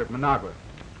commander at Managua.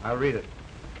 I'll read it.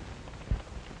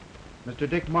 Mr.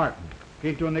 Dick Martin,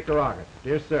 Quito, Nicaragua.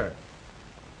 Dear sir,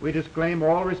 we disclaim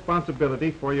all responsibility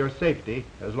for your safety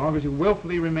as long as you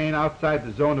willfully remain outside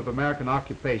the zone of American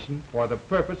occupation for the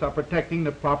purpose of protecting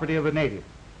the property of the native.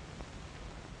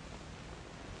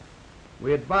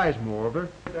 We advise, moreover,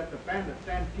 that the bandit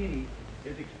Santini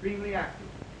is extremely active,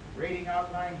 raiding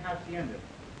outlying haciendas,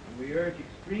 and we urge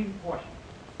extreme caution.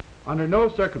 Under no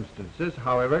circumstances,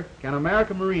 however, can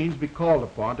American Marines be called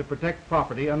upon to protect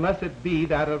property unless it be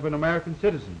that of an American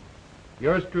citizen.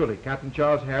 Yours truly, Captain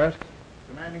Charles Harris,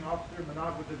 Commanding Officer,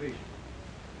 Managua Division.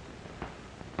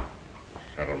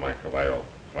 Saddle my caballo.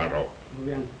 Claro. Muy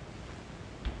bien.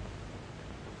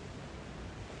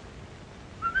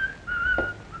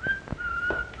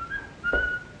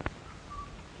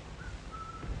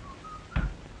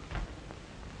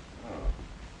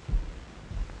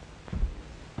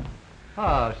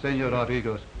 Ah, Senor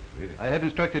Rodriguez, I have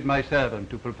instructed my servant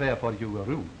to prepare for you a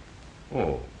room.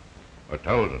 Oh,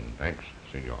 1,000 thanks,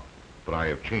 senor. But I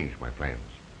have changed my plans.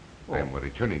 Oh. I am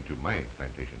returning to my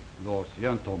plantation. Lo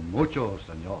siento mucho,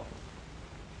 senor.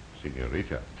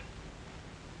 Senorita,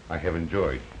 I have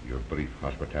enjoyed your brief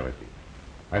hospitality.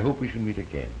 I hope we shall meet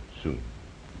again soon.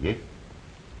 Yes?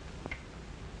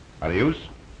 Adios.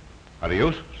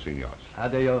 Adios, senors.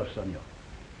 Adios, senor.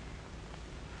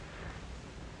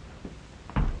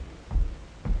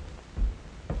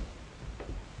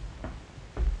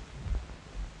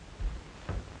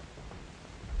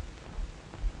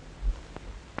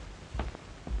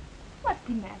 What's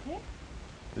the matter?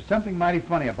 There's something mighty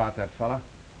funny about that fella.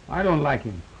 I don't like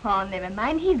him. Oh, never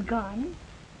mind. He's gone.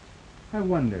 I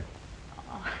wonder.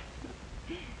 Oh.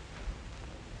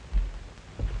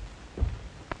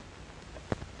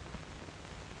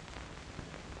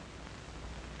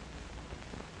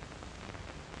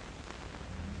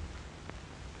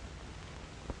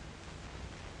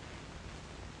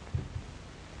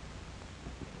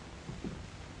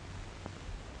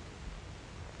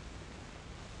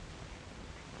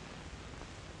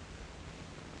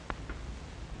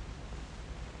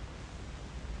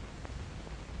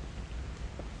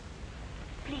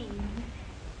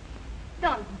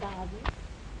 Don't bother.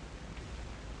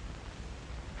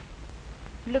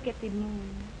 Look at the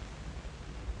moon.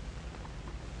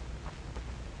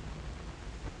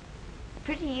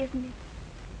 Pretty, isn't it?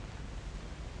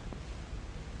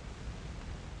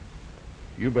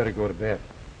 You better go to bed.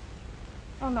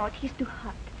 Oh, no, it's too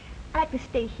hot. I'd like to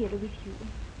stay here with you.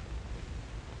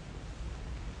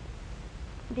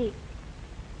 Dick,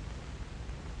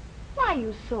 why are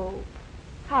you so,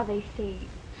 how they say,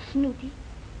 snooty?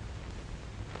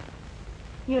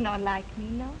 You don't like me,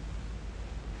 no?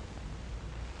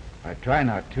 I try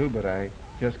not to, but I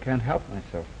just can't help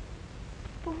myself.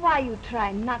 But why you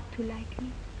try not to like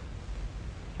me?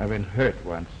 I've been hurt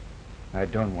once. I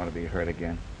don't want to be hurt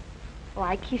again. Oh,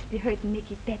 I kiss the hurt and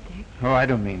make it better. Oh, I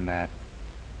don't mean that.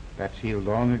 That's healed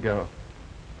long ago.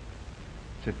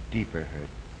 It's a deeper hurt.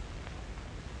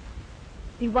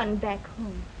 The one back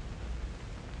home.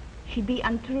 She be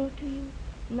untrue to you,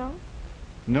 no?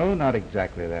 No, not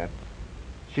exactly that.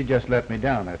 She just let me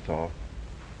down, that's all.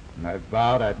 And I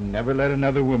vowed I'd never let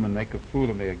another woman make a fool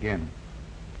of me again.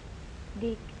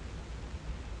 Dick,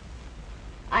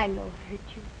 I know hurt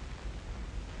you.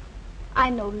 I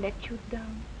know let you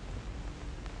down.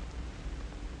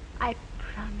 I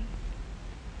promise.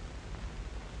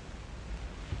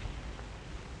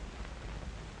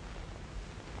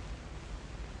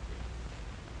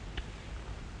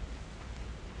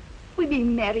 We'll be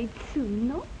married soon,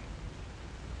 no?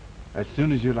 As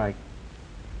soon as you like.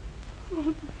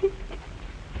 Oh, Dick.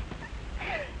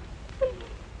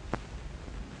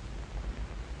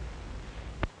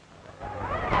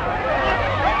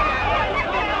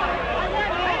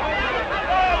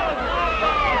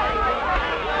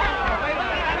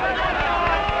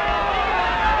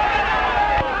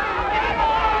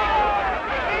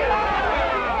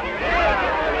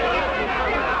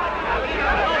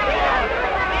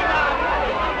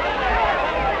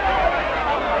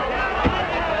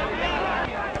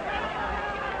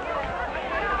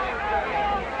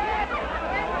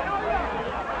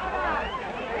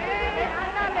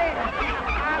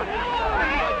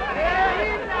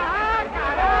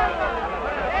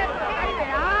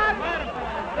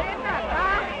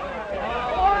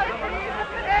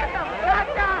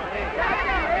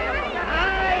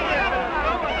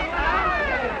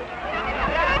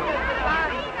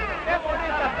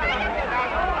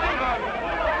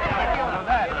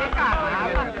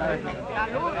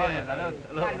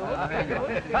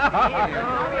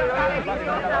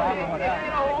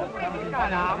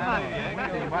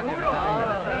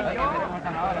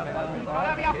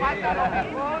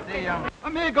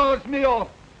 Amigos míos,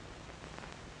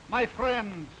 my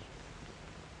friends,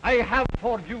 I have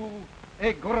for you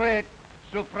a great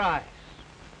surprise.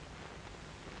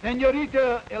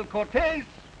 Señorita El Cortez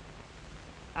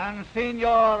and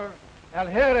Señor El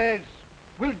Jerez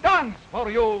will dance for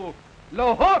you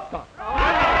La Jota.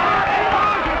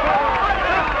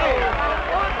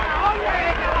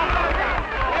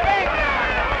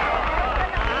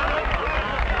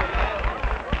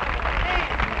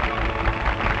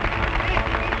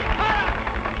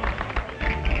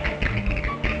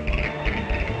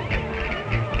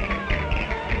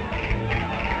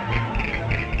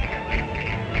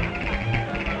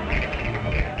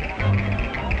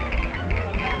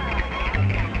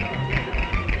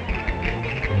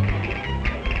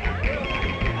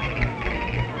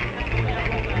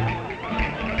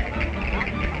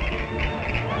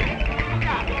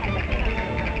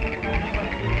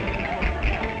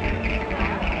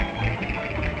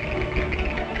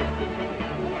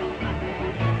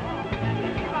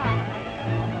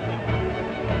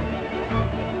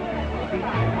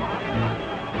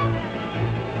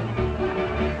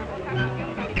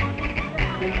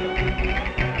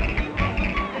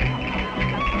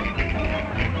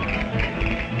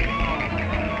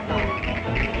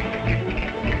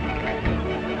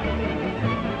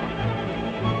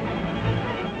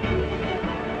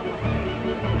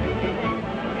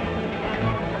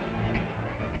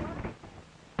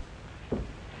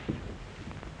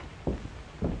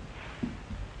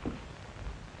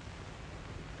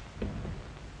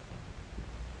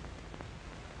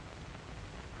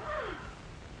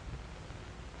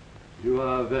 You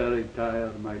are very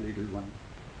tired, my little one.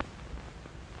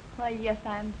 Why, yes,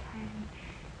 I'm tired.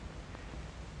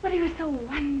 But it was so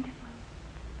wonderful.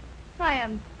 I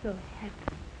am so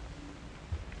happy.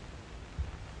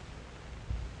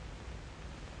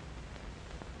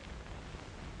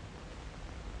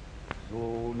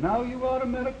 So now you are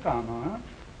Americana, huh?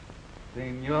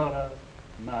 Senora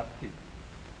Martin.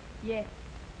 Yes,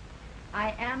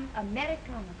 I am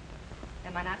Americana.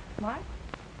 Am I not smart?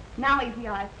 Now if you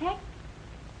are attacked,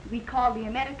 We call the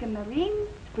American Marines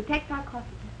to protect our coffee.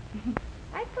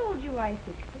 I told you I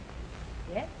fixed it.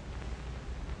 Yes?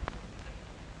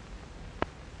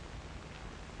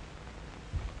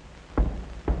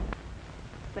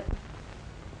 But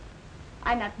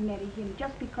I not marry him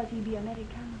just because he be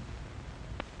American.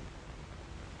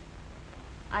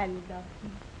 I love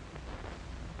him.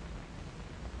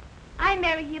 I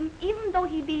marry him even though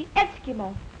he be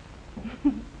Eskimo.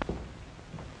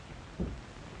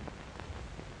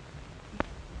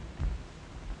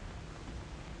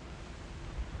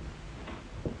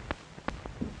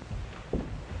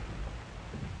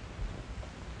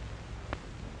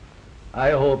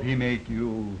 I hope he make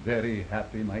you very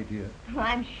happy, my dear.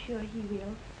 I'm sure he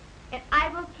will. And I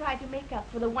will try to make up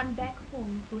for the one back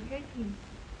home who hurt him.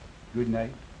 Good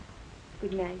night.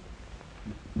 Good night.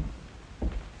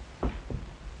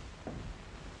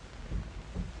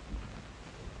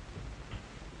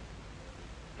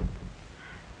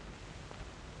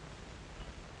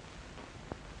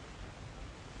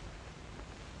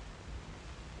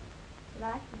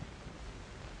 Gracias.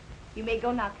 You may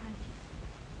go now, can't you?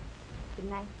 Good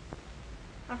night.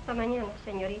 Hasta mañana,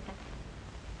 señorita.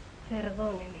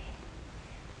 Perdóneme.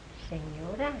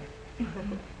 Señora.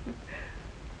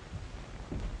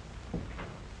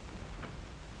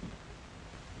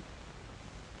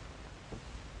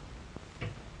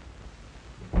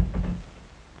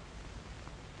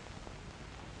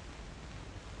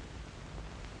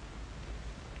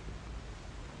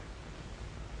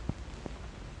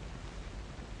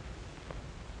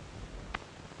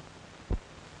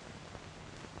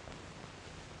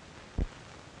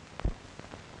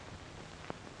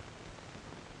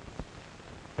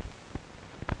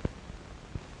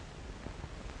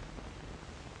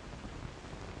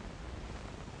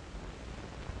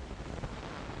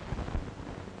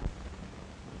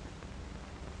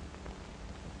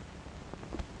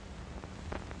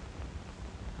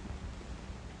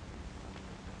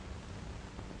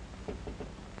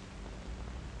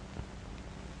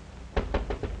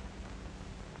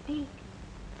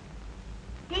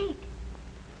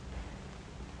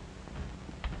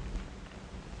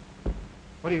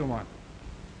 What do you want?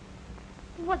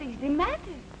 What is the matter?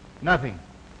 Nothing.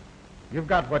 You've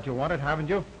got what you wanted, haven't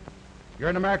you? You're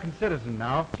an American citizen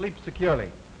now. Sleep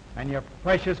securely. And your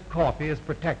precious coffee is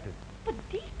protected. But,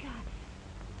 Dick,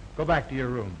 Go back to your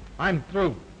room. I'm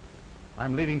through.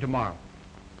 I'm leaving tomorrow.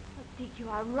 But, Dick, you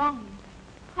are wrong.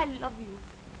 I love you.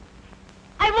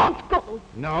 I won't go.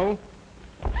 No?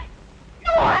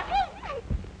 No, I won't.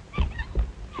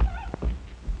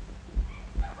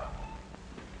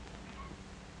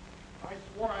 I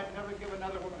swore I'd never give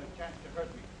another woman a chance to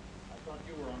hurt me. I thought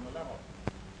you were on the level.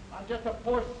 I'm just a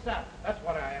poor sap. That's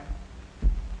what I am.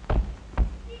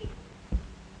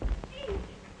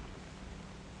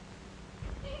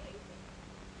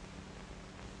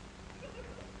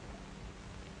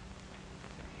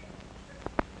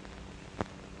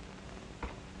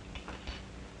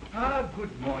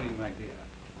 Good morning, my dear.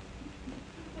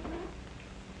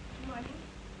 Good morning.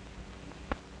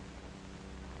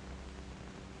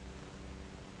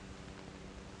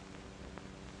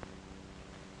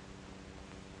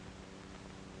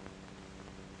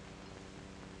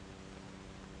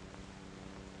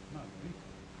 Marguerite,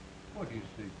 what is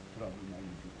the trouble, my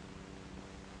dear?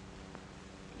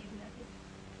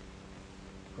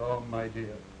 Come, my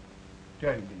dear.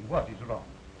 Tell me, what is wrong?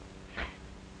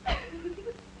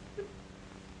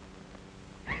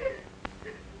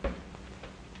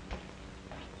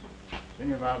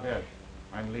 Senor Valdez,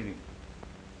 I'm leaving.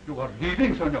 You are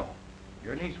leaving, senor?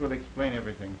 Your niece will explain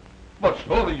everything. But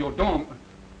surely you don't...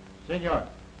 Senor,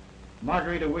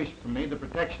 Margarita wished from me the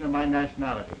protection of my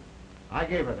nationality. I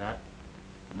gave her that.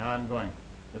 Now I'm going.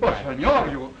 But, senor,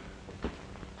 you...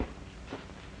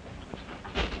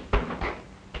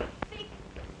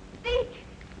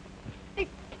 Dick,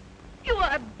 you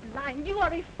are blind. You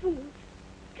are a fool.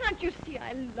 Can't you see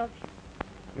I love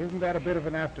you? Isn't that a bit of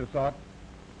an afterthought?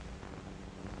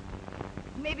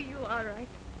 Maybe you are right.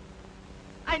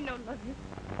 I don't love you.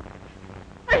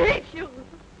 I hate you.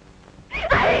 I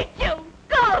hate you.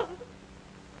 Go!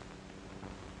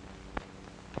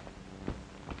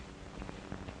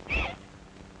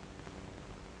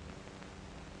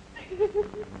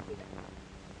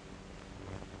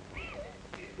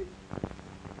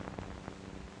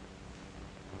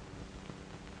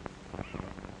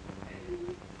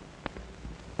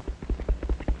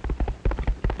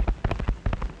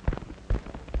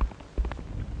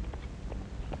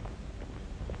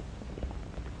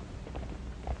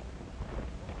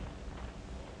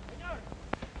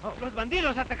 Los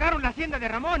bandidos atacaron la hacienda de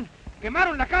Ramón,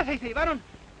 quemaron la casa y se llevaron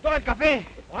todo el café.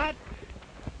 What?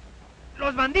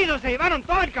 Los bandidos se llevaron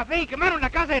todo el café y quemaron la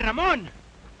casa de Ramón.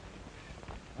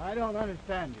 I don't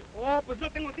understand you. Oh, pues no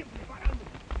tengo tiempo de pararme.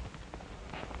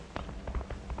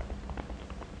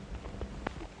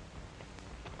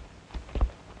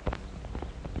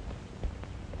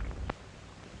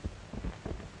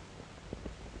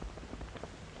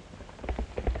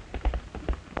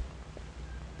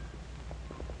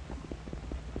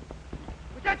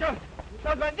 Muchachos,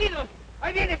 los bandidos.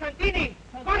 Ahí viene Santini.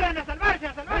 Corran a salvarse,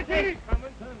 a salvarse.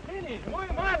 Santini, muy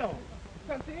malo.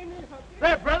 Santini.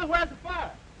 Hey, brother, where's the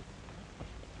fire?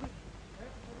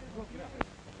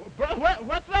 Brother,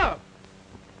 what's up?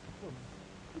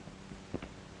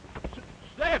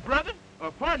 Say, brother.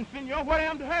 Pardon, senor, what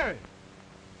am to hurry?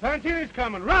 Santini's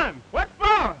coming. Run. What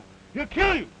for? He'll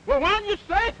kill you. Well, why don't you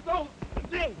say so?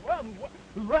 Well,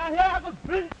 right here, I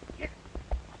could...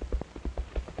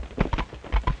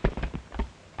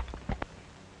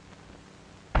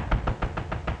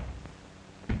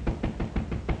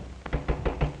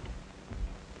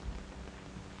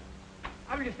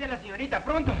 Hable usted a la señorita,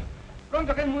 pronto.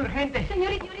 Pronto, que es muy urgente.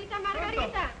 Señorita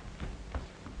Margarita.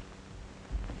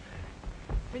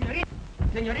 Señorita,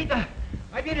 señorita,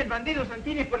 ahí viene el bandido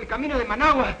Santini por el camino de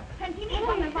Managua. ¿Santini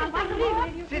con el bandido?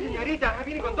 Sí, señorita, ahí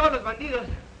viene con todos los bandidos.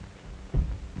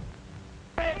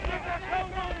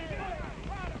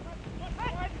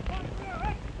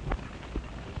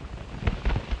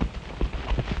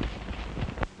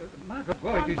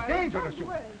 Boy, it is dangerous.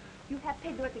 You have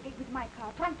Pedro at the gate with my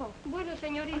car. Pronto. Bueno,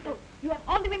 señorita. You have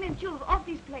all the women and children off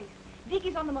this place. Dick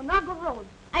is on the Monago Road.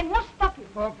 I must stop him.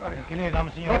 Tranquilidad,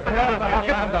 dame, señor.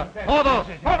 Todos,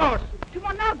 todos. To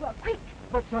Managua, quick.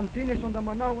 But Santini's on the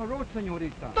Managua Road,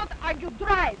 señorita. Don't argue,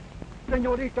 drive.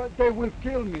 Señorita, they will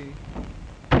kill me.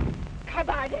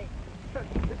 Cabaret.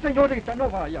 Señorita, no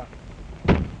vaya.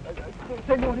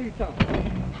 Señorita.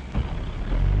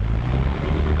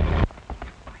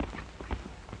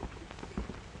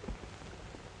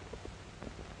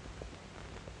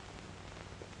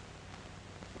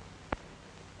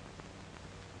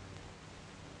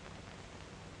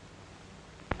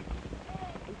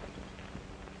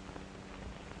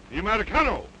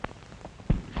 Americano!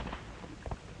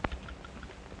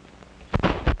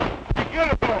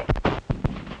 Beautiful!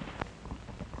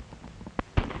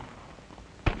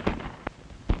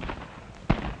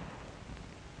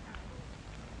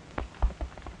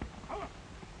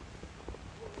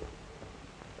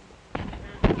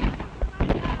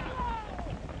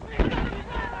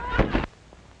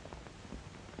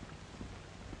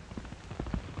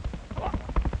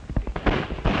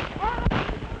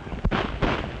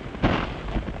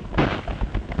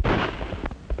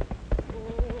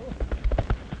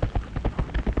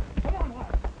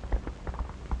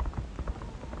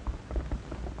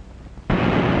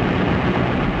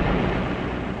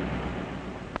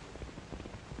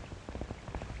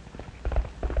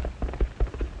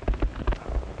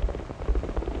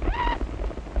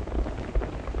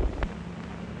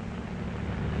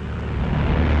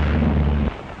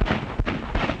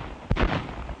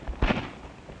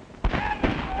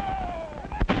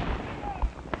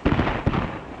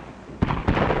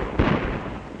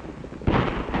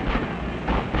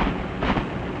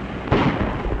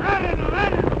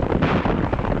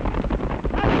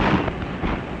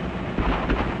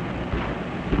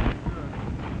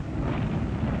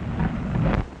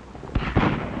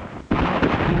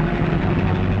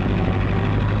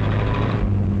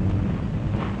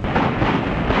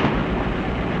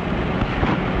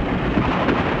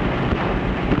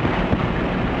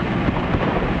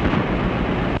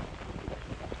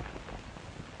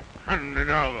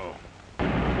 Condenado.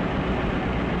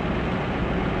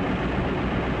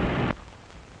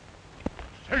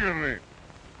 Sígueme.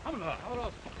 Vámonos,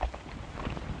 vámonos.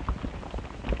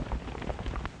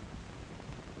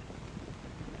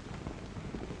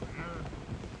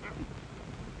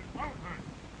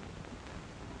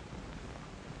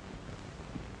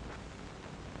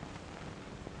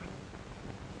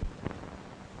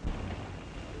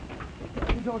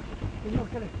 Señor,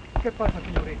 ¿qué pasa,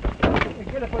 señorita? ¿En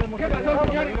qué le podemos ¿Qué pasó,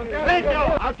 señor?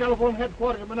 Listo! I'll telephone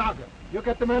headquarters in Managua. You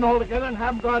get the men all together and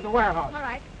have them guard the warehouse. All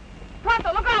right.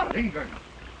 Pronto, look out! Vengan.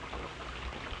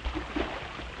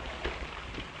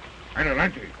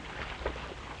 Adelante.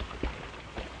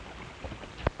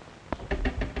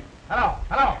 Hello,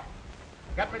 hello.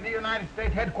 Get me the United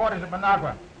States headquarters at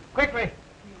Managua. Quickly.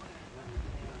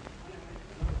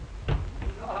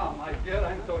 Oh, my dear,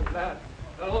 I'm so glad.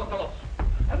 Hello, Carlos.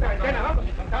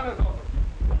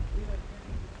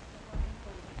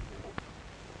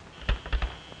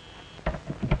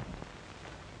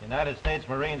 United States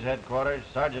Marines Headquarters,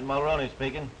 Sergeant Mulroney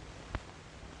speaking.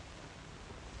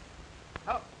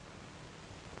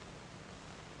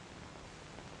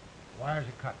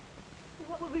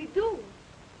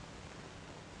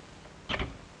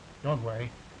 Don't worry.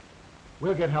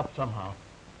 We'll get help somehow.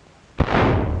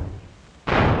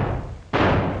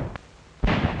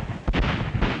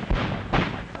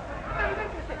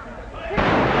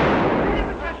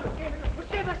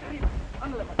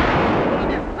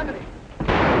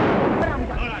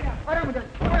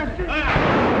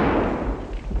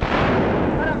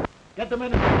 Get them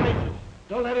in his places.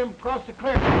 Don't let him cross the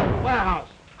clearing to the warehouse.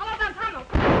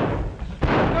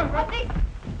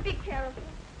 Be careful.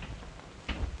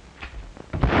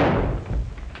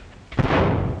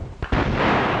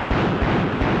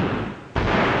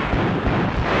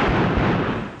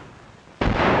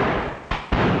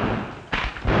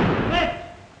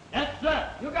 Yes, sir.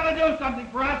 You gotta do something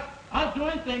for us. I'll do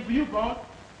anything for you, both.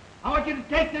 I want you to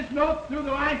take this note through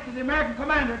the lines to the American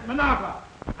commander at Managua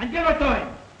and give it to him.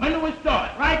 When do we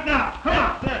start? Right now. Come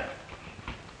on, sir.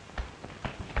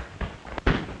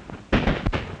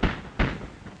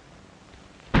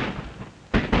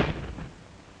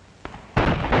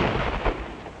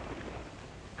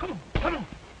 Come on.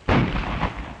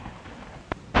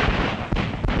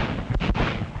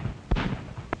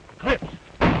 Clips.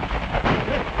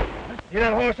 See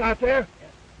that horse out there?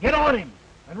 Get on him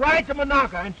and ride to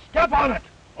Managua and step on it.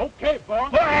 Okay,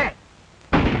 boss. Go ahead.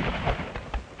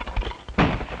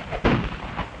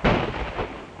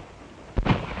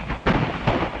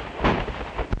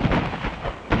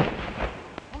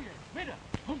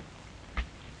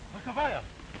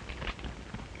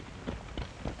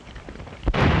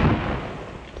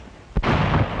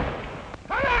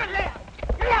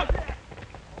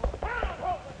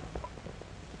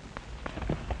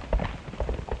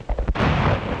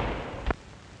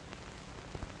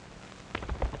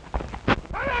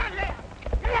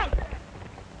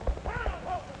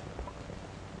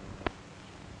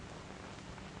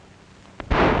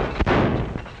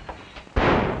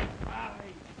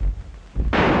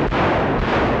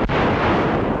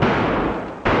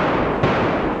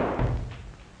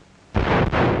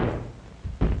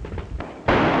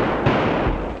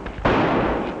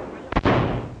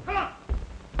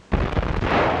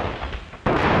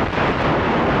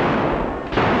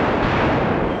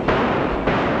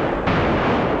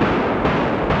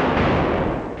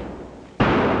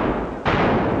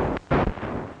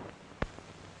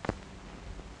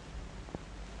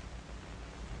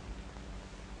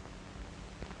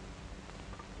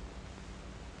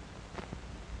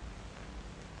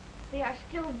 They are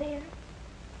still there?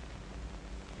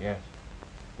 Yes.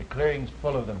 The clearing's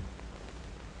full of them.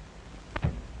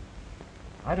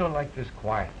 I don't like this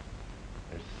quiet.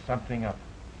 There's something up.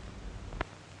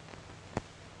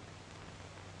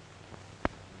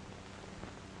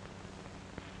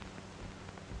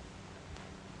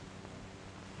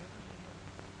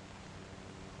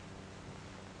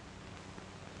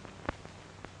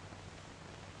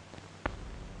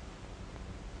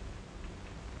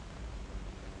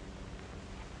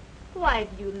 Why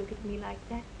do you look at me like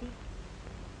that, Dick?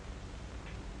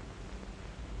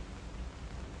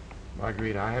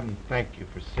 Margarita, I haven't thanked you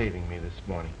for saving me this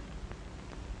morning.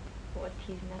 Oh, it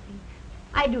is nothing.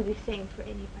 I do the same for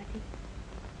anybody.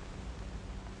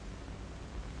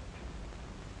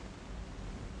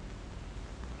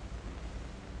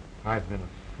 I've been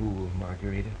a fool,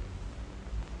 Margarita.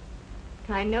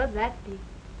 I know that, Dick.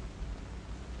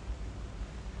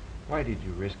 Why did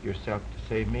you risk yourself to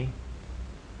save me?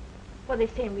 For the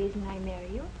same reason I marry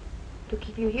you. To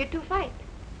keep you here to fight.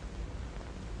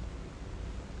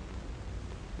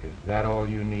 Is that all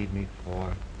you need me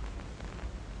for?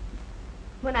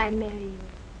 When I marry you,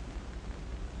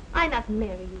 I not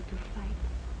marry you to fight.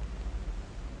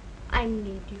 I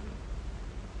need you.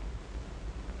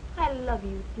 I love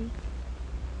you, Dick.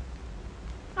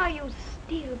 Are you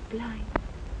still blind?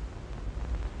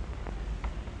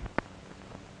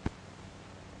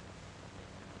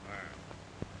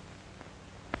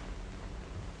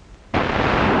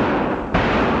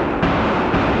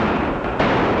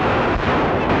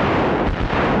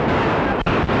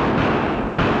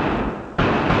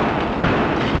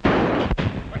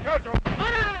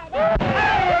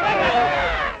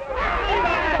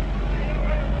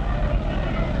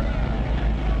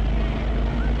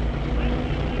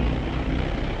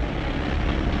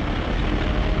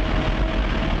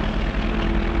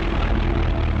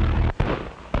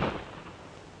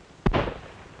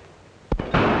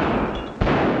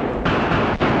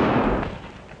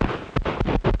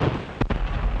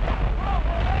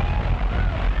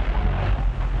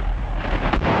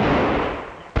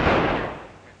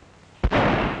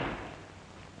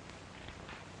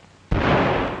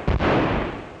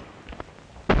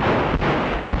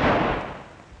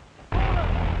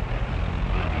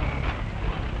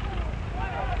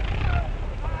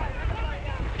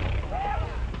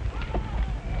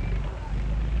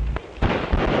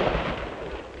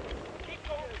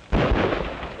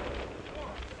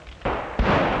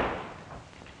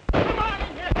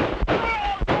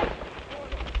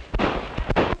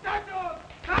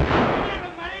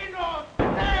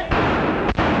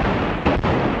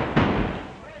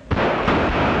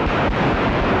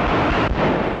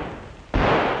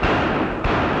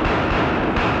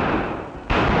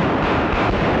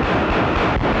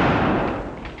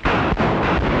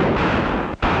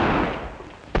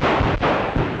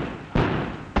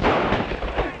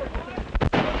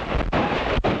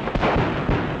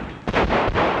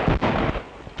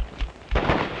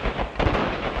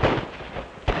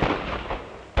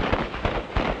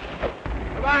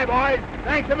 Goodbye, boys.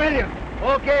 Thanks a million.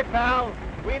 Okay, pal.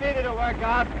 We needed to work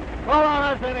out. Call on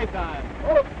us anytime.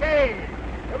 Okay.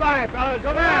 Goodbye, fellas.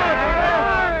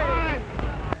 Goodbye.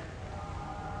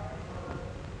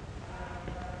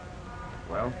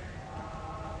 Well,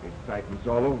 excitement's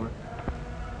all over.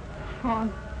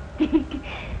 Oh, Dick,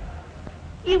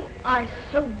 you are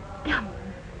so dumb.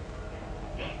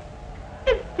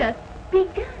 It's just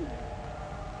begun.